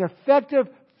 an effective,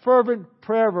 fervent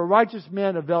prayer of a righteous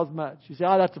man avails much. You say,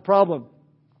 that's the problem.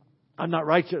 I'm not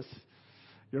righteous.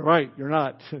 You're right, you're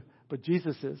not. But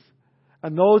Jesus is.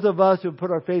 And those of us who put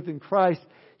our faith in Christ,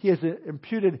 He has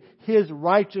imputed His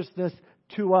righteousness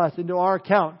to us, into our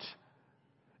account.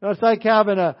 It's like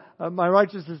having my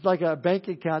righteousness is like a bank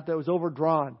account that was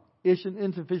overdrawn.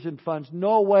 Insufficient funds.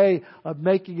 No way of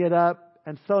making it up.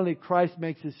 And suddenly Christ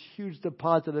makes this huge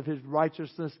deposit of His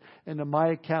righteousness into my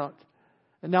account.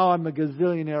 And now I'm a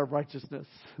gazillionaire of righteousness.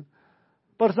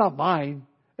 But it's not mine.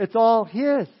 It's all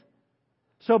His.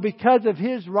 So because of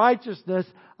His righteousness,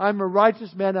 I'm a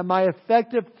righteous man, and my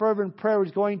effective, fervent prayer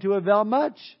is going to avail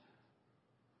much.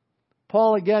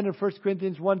 Paul again in 1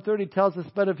 Corinthians 1:30 tells us,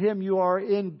 but of Him you are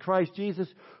in Christ Jesus,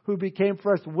 who became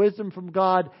for us wisdom from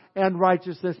God and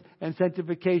righteousness and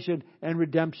sanctification and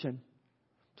redemption.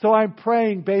 So I'm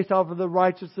praying based off of the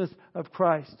righteousness of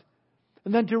Christ.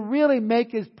 And then to really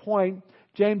make his point,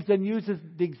 James then uses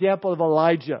the example of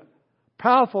Elijah.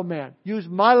 Powerful man, used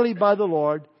mightily by the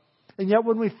Lord. And yet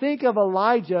when we think of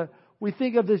Elijah, we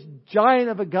think of this giant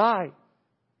of a guy.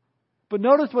 But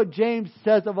notice what James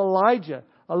says of Elijah.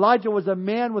 Elijah was a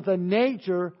man with a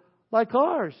nature like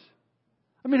ours.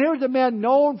 I mean, here was a man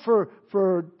known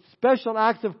for special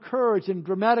acts of courage and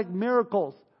dramatic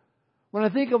miracles. When I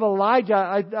think of Elijah,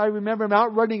 I remember him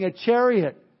outrunning a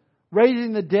chariot,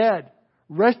 raising the dead,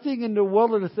 resting in the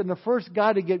wilderness, and the first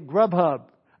guy to get Grubhub.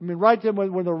 I mean, right then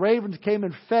when the ravens came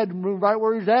and fed him right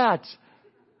where he's at.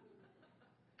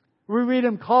 We read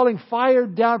him calling fire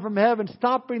down from heaven,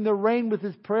 stopping the rain with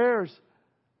his prayers.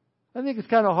 I think it's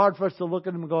kind of hard for us to look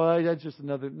at him and go, oh, that's just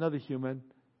another human.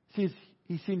 He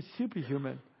seems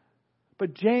superhuman.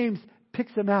 But James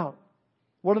picks him out.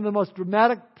 One of the most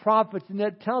dramatic prophets, and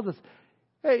that tells us,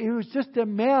 hey, he was just a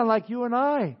man like you and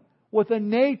I, with a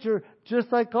nature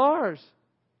just like ours.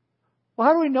 Well,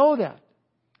 how do we know that?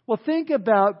 Well, think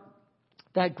about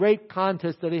that great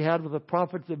contest that he had with the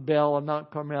prophets of Baal on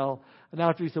Mount Carmel. And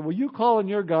after he said, well, you call on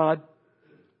your God,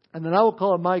 and then I will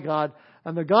call on my God,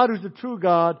 and the God who's the true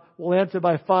God will answer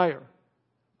by fire.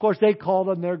 Of course, they called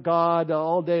on their God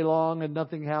all day long, and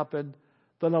nothing happened.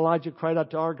 Then Elijah cried out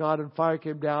to our God, and fire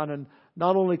came down and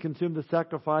not only consumed the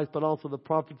sacrifice, but also the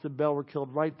prophets of Baal were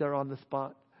killed right there on the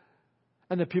spot.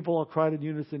 And the people all cried in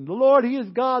unison, the Lord, He is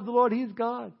God, the Lord, He is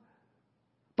God.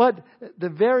 But the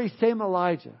very same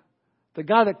Elijah, the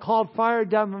guy that called fire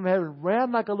down from heaven,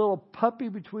 ran like a little puppy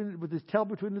with his tail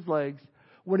between his legs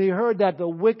when he heard that the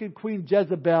wicked Queen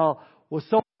Jezebel was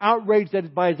so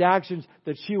outraged by his actions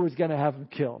that she was going to have him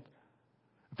killed.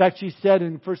 In fact, she said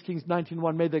in 1 Kings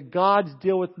 19:1, may the gods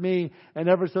deal with me and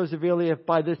ever so severely if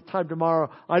by this time tomorrow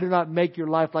I do not make your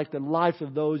life like the lives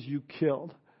of those you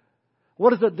killed.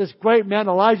 What does this great man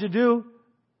Elijah do?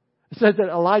 It says that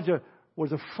Elijah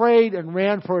was afraid and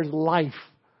ran for his life.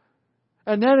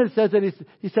 And then it says that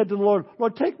he said to the Lord,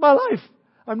 Lord, take my life.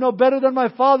 I'm no better than my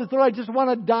father's. Lord, I just want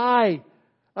to die.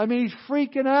 I mean, he's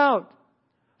freaking out.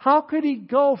 How could he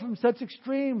go from such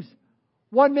extremes?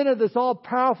 1 minute, this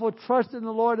all-powerful trust in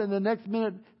the Lord, and the next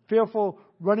minute, fearful,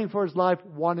 running for his life,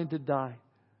 wanting to die.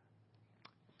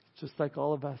 Just like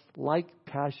all of us, like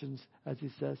passions, as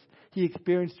he says. He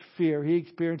experienced fear. He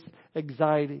experienced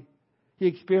anxiety. He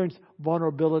experienced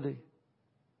vulnerability.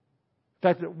 In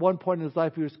fact, at one point in his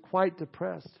life, he was quite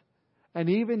depressed. And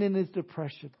even in his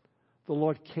depression, the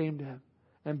Lord came to him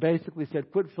and basically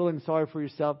said, quit feeling sorry for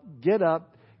yourself. Get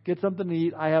up, get something to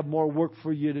eat. I have more work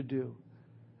for you to do.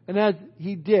 And as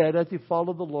he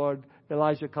followed the Lord,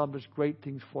 Elijah accomplished great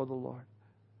things for the Lord.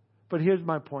 But here's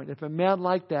my point. If a man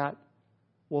like that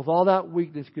with all that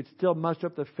weakness, could still muster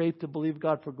up the faith to believe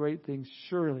God for great things,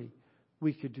 surely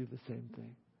we could do the same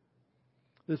thing.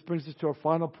 This brings us to our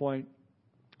final point.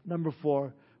 Number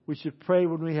 4, we should pray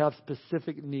when we have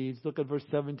specific needs. Look at verse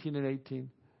 17 and 18.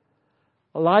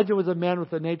 Elijah was a man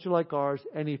with a nature like ours,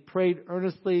 and he prayed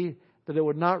earnestly that it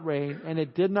would not rain, and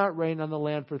it did not rain on the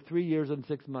land for 3 years and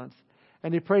 6 months.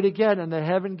 And he prayed again, and the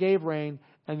heaven gave rain,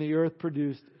 and the earth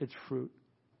produced its fruit.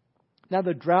 Now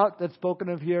the drought that's spoken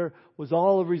of here was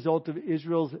all a result of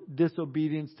Israel's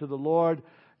disobedience to the Lord.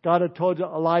 God had told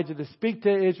Elijah to speak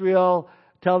to Israel,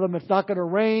 tell them it's not going to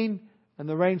rain, and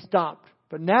the rain stopped.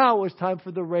 But now it was time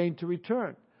for the rain to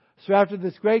return. So after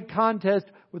this great contest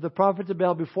with the prophets of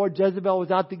Baal, before Jezebel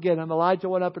was out to get him, Elijah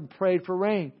went up and prayed for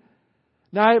rain.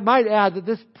 Now I might add that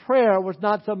this prayer was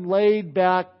not some laid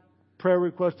back prayer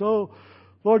request. Oh,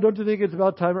 Lord, don't you think it's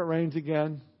about time it rains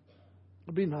again?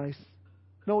 It'd be nice.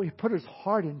 No, he put his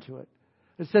heart into it.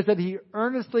 It says that he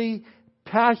earnestly,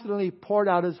 passionately poured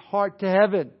out his heart to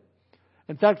heaven.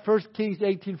 In fact, 1 Kings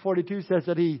 18:42 says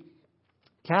that he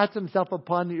cast himself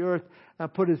upon the earth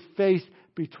and put his face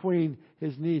between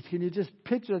his knees. Can you just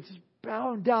picture it? Just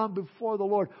bowing down before the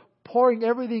Lord, pouring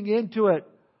everything into it.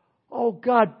 Oh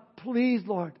God, please,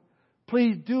 Lord,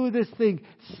 please do this thing.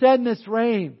 Send this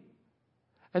rain.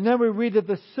 And then we read that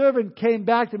the servant came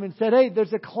back to him and said, hey,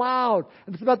 there's a cloud,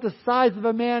 and it's about the size of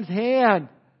a man's hand.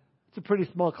 It's a pretty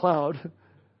small cloud.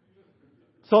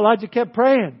 So Elijah kept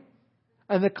praying.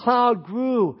 And the cloud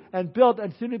grew and built,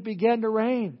 and soon it began to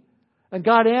rain. And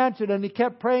God answered, and he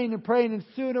kept praying and praying, and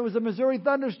soon it was a Missouri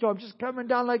thunderstorm just coming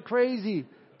down like crazy,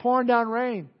 pouring down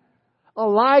rain.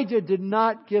 Elijah did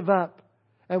not give up.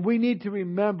 And we need to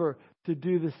remember to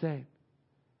do the same.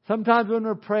 Sometimes when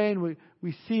we're praying,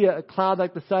 we see a cloud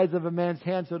like the size of a man's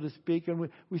hand, so to speak, and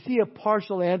we see a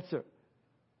partial answer.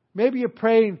 Maybe you're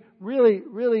praying really,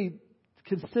 really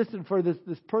consistent for this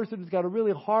person who's got a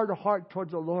really hard heart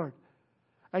towards the Lord.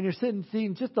 And you're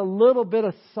seeing just a little bit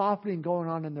of softening going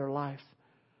on in their lives.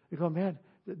 You go, man,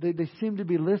 they seem to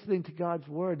be listening to God's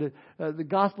Word. The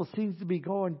gospel seems to be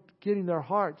getting their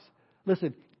hearts.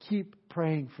 Listen, keep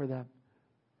praying for them.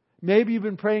 Maybe you've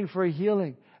been praying for a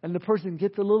healing and the person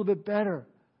gets a little bit better,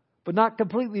 but not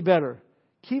completely better.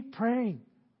 Keep praying.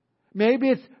 Maybe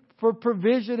it's for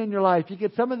provision in your life. You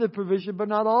get some of the provision, but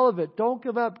not all of it. Don't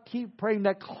give up. Keep praying.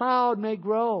 That cloud may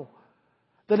grow.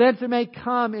 That answer may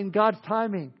come in God's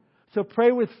timing. So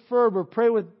pray with fervor. Pray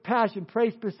with passion.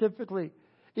 Pray specifically.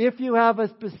 If you have a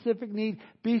specific need,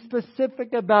 be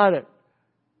specific about it.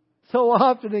 So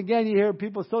often, again, you hear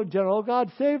people so general. Oh,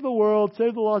 God, save the world.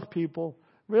 Save the lost people.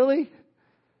 Really?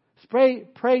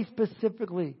 Pray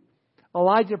specifically.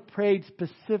 Elijah prayed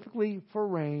specifically for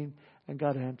rain, and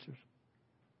God answered.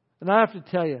 And I have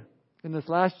to tell you, in this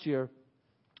last year,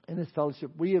 in this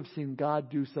fellowship, we have seen God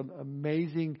do some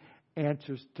amazing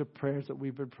answers to prayers that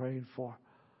we've been praying for.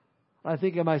 I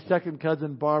think of my second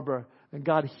cousin, Barbara, and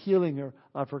God healing her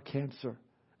of her cancer.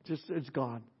 It's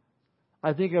gone.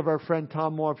 I think of our friend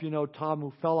Tom Moore, if you know Tom,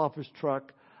 who fell off his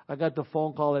truck. I got the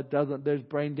phone call that there's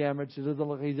brain damage. It doesn't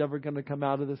look like he's ever going to come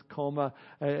out of this coma.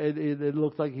 It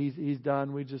looks like he's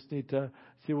done. We just need to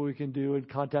see what we can do and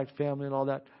contact family and all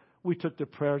that. We took the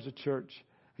prayers of church,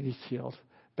 and he's healed.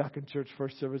 Back in church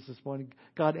first service this morning,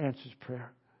 God answers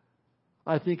prayer.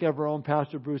 I think of our own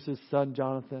Pastor Bruce's son,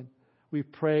 Jonathan. We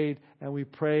prayed and we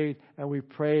prayed and we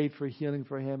prayed for healing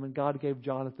for him, and God gave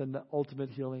Jonathan the ultimate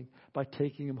healing by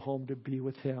taking him home to be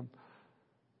with him.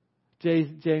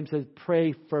 James says,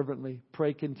 pray fervently,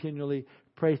 pray continually,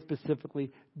 pray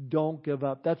specifically. Don't give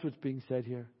up. That's what's being said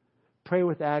here. Pray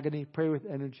with agony, pray with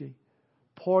energy.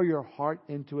 Pour your heart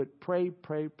into it. Pray,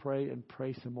 pray, pray, and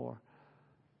pray some more.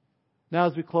 Now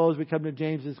as we close, we come to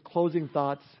James's closing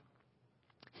thoughts.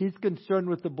 He's concerned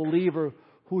with the believer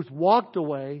who's walked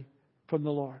away from the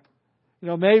Lord. You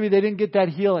know, maybe they didn't get that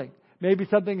healing. Maybe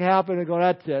something happened and go,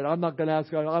 that's it. I'm not going to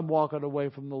ask God. I'm walking away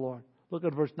from the Lord. Look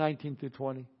at verse 19 through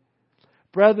 20.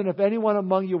 Brethren, if anyone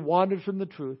among you wanders from the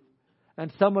truth,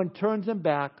 and someone turns him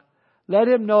back, let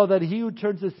him know that he who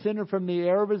turns a sinner from the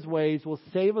error of his ways will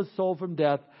save a soul from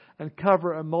death and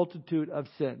cover a multitude of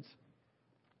sins.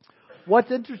 What's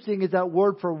interesting is that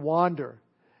word for wander.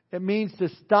 It means to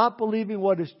stop believing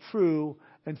what is true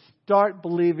and start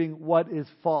believing what is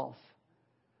false.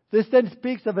 This then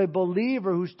speaks of a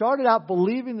believer who started out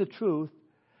believing the truth,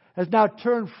 has now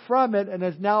turned from it and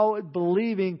is now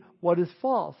believing what is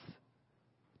false.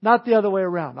 Not the other way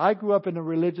around. I grew up in a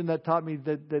religion that taught me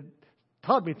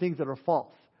things that are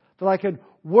false. That I can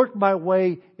work my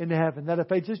way into heaven. That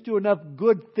if I just do enough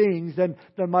good things, then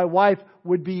my wife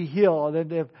would be healed.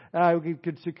 And if I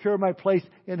could secure my place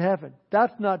in heaven.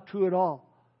 That's not true at all.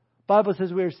 The Bible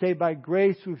says we are saved by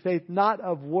grace through faith, not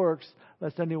of works,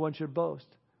 lest anyone should boast.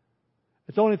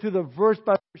 It's only through the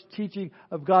verse-by-verse teaching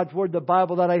of God's Word, the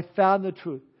Bible, that I found the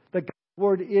truth. That God's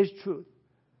Word is truth.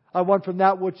 I went from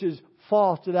that which is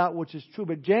false to that which is true.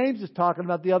 But James is talking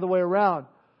about the other way around.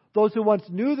 Those who once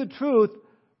knew the truth,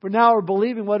 but now are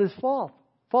believing what is false.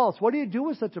 What do you do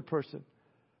with such a person?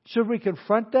 Should we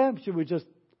confront them? Should we just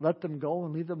let them go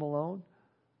and leave them alone?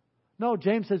 No,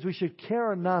 James says we should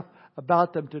care enough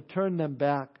about them to turn them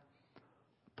back.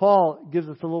 Paul gives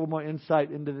us a little more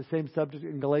insight into the same subject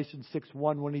in Galatians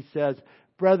 6:1 when he says,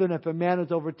 Brethren, if a man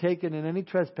is overtaken in any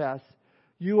trespass,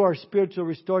 you are spiritual,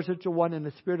 restore such a one in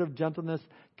the spirit of gentleness,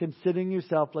 considering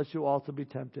yourself, lest you also be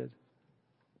tempted.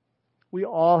 We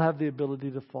all have the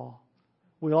ability to fall.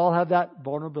 We all have that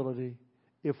vulnerability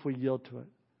if we yield to it.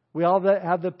 We all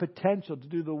have the potential to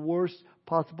do the worst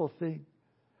possible thing.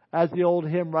 As the old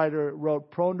hymn writer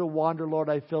wrote, prone to wander, Lord,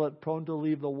 I feel it, prone to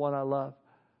leave the one I love.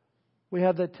 We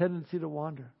have that tendency to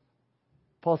wander.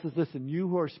 Paul says, listen, you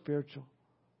who are spiritual,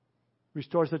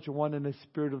 restore such a one in a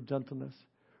spirit of gentleness.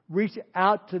 Reach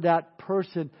out to that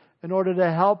person in order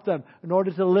to help them, in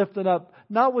order to lift them up,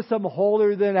 not with some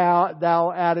holier than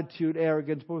thou attitude,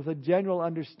 arrogance, but with a genuine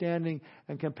understanding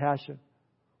and compassion.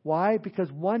 Why?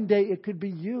 Because one day it could be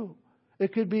you.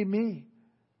 It could be me.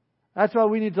 That's why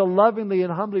we need to lovingly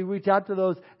and humbly reach out to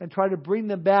those and try to bring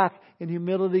them back in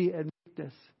humility and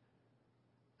meekness.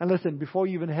 And listen, before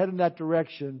you even head in that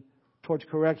direction towards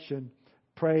correction,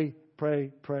 pray,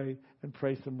 pray, pray, and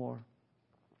pray some more.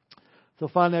 So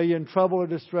finally, are you in trouble or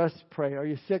distress? Pray. Are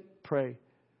you sick? Pray.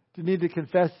 Do you need to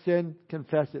confess sin?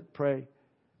 Confess it. Pray.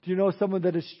 Do you know someone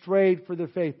that has strayed for their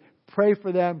faith? Pray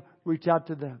for them. Reach out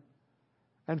to them.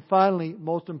 And finally,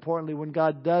 most importantly, when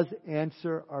God does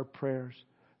answer our prayers,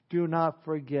 do not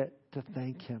forget to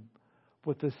thank Him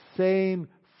with the same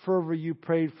fervor you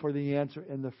prayed for the answer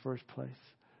in the first place.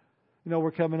 You know,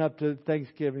 we're coming up to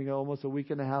Thanksgiving, almost a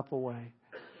week and a half away.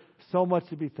 So much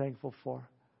to be thankful for.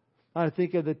 I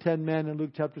think of the 10 men in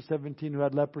Luke chapter 17 who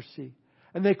had leprosy.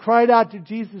 And they cried out to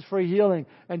Jesus for healing.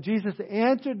 And Jesus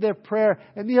answered their prayer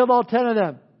and healed all 10 of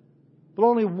them. But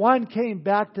only one came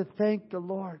back to thank the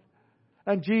Lord.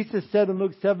 And Jesus said in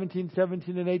Luke 17,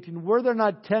 17 and 18, were there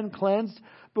not 10 cleansed,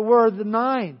 but were the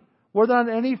 9? Were there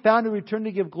not any found who returned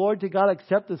to give glory to God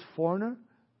except this foreigner?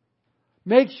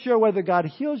 Make sure whether God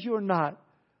heals you or not,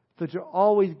 that you're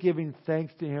always giving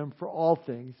thanks to Him for all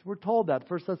things. We're told that.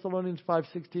 1 Thessalonians 5,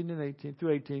 16 and 18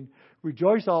 through 18.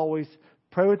 Rejoice always,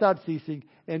 pray without ceasing,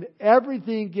 and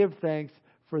everything give thanks,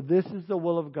 for this is the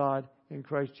will of God in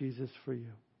Christ Jesus for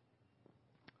you.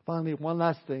 Finally, one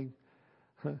last thing.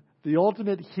 The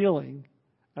ultimate healing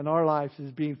in our lives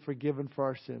is being forgiven for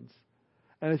our sins.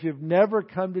 And if you've never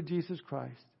come to Jesus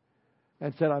Christ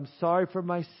and said, I'm sorry for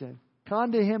my sin,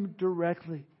 come to Him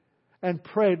directly and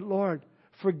prayed, Lord,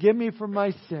 forgive me for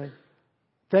my sin.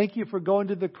 Thank you for going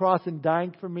to the cross and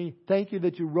dying for me. Thank you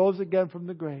that you rose again from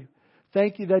the grave.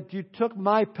 Thank you that you took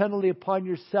my penalty upon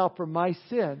yourself for my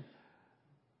sin.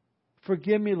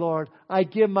 Forgive me, Lord. I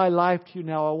give my life to you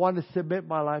now. I want to submit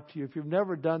my life to you. If you've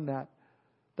never done that,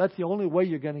 that's the only way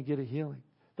you're going to get a healing.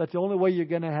 That's the only way you're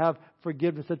going to have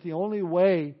forgiveness. That's the only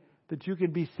way that you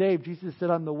can be saved. Jesus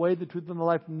said, I'm the way, the truth, and the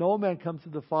life. No man comes to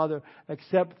the Father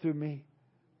except through me.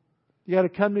 You got to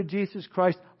come to Jesus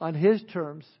Christ on His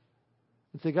terms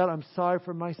and say, God, I'm sorry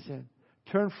for my sin.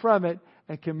 Turn from it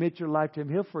and commit your life to Him.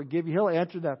 He'll forgive you. He'll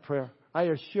answer that prayer. I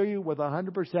assure you with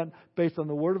 100% based on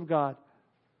the Word of God.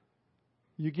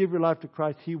 You give your life to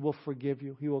Christ, He will forgive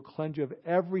you. He will cleanse you of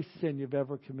every sin you've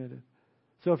ever committed.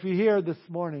 So if you're here this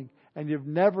morning and you've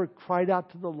never cried out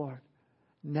to the Lord,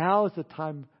 now is the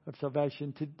time of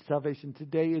salvation.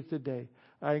 Today is the day.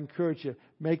 I encourage you,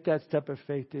 make that step of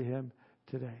faith to Him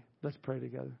today. Let's pray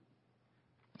together.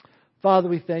 Father,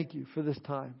 we thank you for this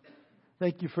time.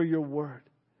 Thank you for your word.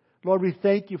 Lord, we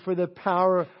thank you for the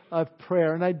power of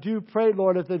prayer. And I do pray,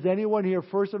 Lord, if there's anyone here,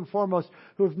 first and foremost,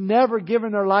 who have never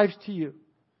given their lives to you,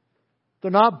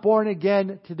 they're not born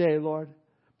again today, Lord.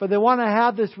 But they want to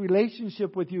have this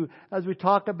relationship with you, as we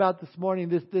talk about this morning,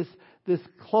 this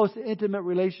close, intimate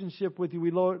relationship with you.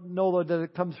 We know, Lord, that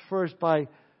it comes first by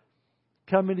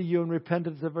coming to you in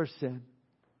repentance of our sin.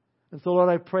 And so, Lord,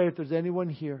 I pray if there's anyone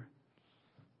here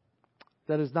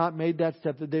that has not made that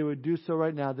step, that they would do so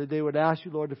right now, that they would ask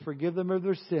you, Lord, to forgive them of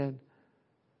their sin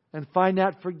and find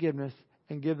that forgiveness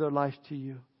and give their life to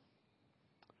you.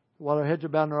 While our heads are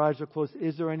bowed and our eyes are closed,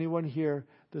 is there anyone here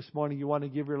this morning you want to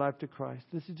give your life to Christ?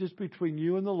 This is just between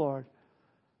you and the Lord.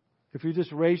 If you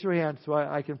just raise your hand so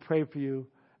I can pray for you,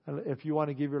 if you want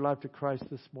to give your life to Christ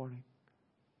this morning.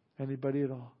 Anybody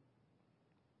at all?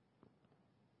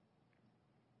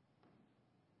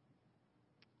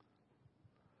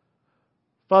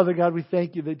 Father God, we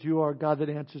thank you that you are a God that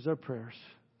answers our prayers.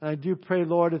 And I do pray,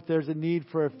 Lord, if there's a need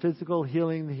for a physical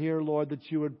healing here, Lord,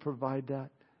 that you would provide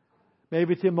that.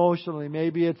 Maybe it's emotionally.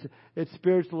 Maybe it's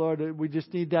spiritual, Lord. We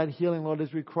just need that healing, Lord,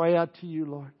 as we cry out to you,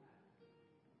 Lord.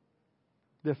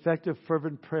 The effective,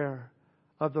 fervent prayer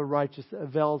of the righteous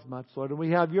avails much, Lord. And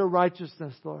we have your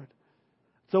righteousness, Lord.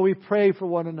 So we pray for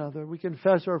one another. We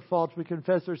confess our faults. We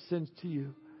confess our sins to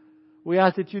you. We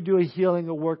ask that you do a healing,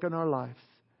 a work in our lives.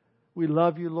 We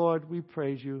love you, Lord. We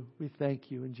praise you. We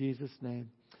thank you. In Jesus' name,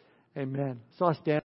 amen. So I'll stand.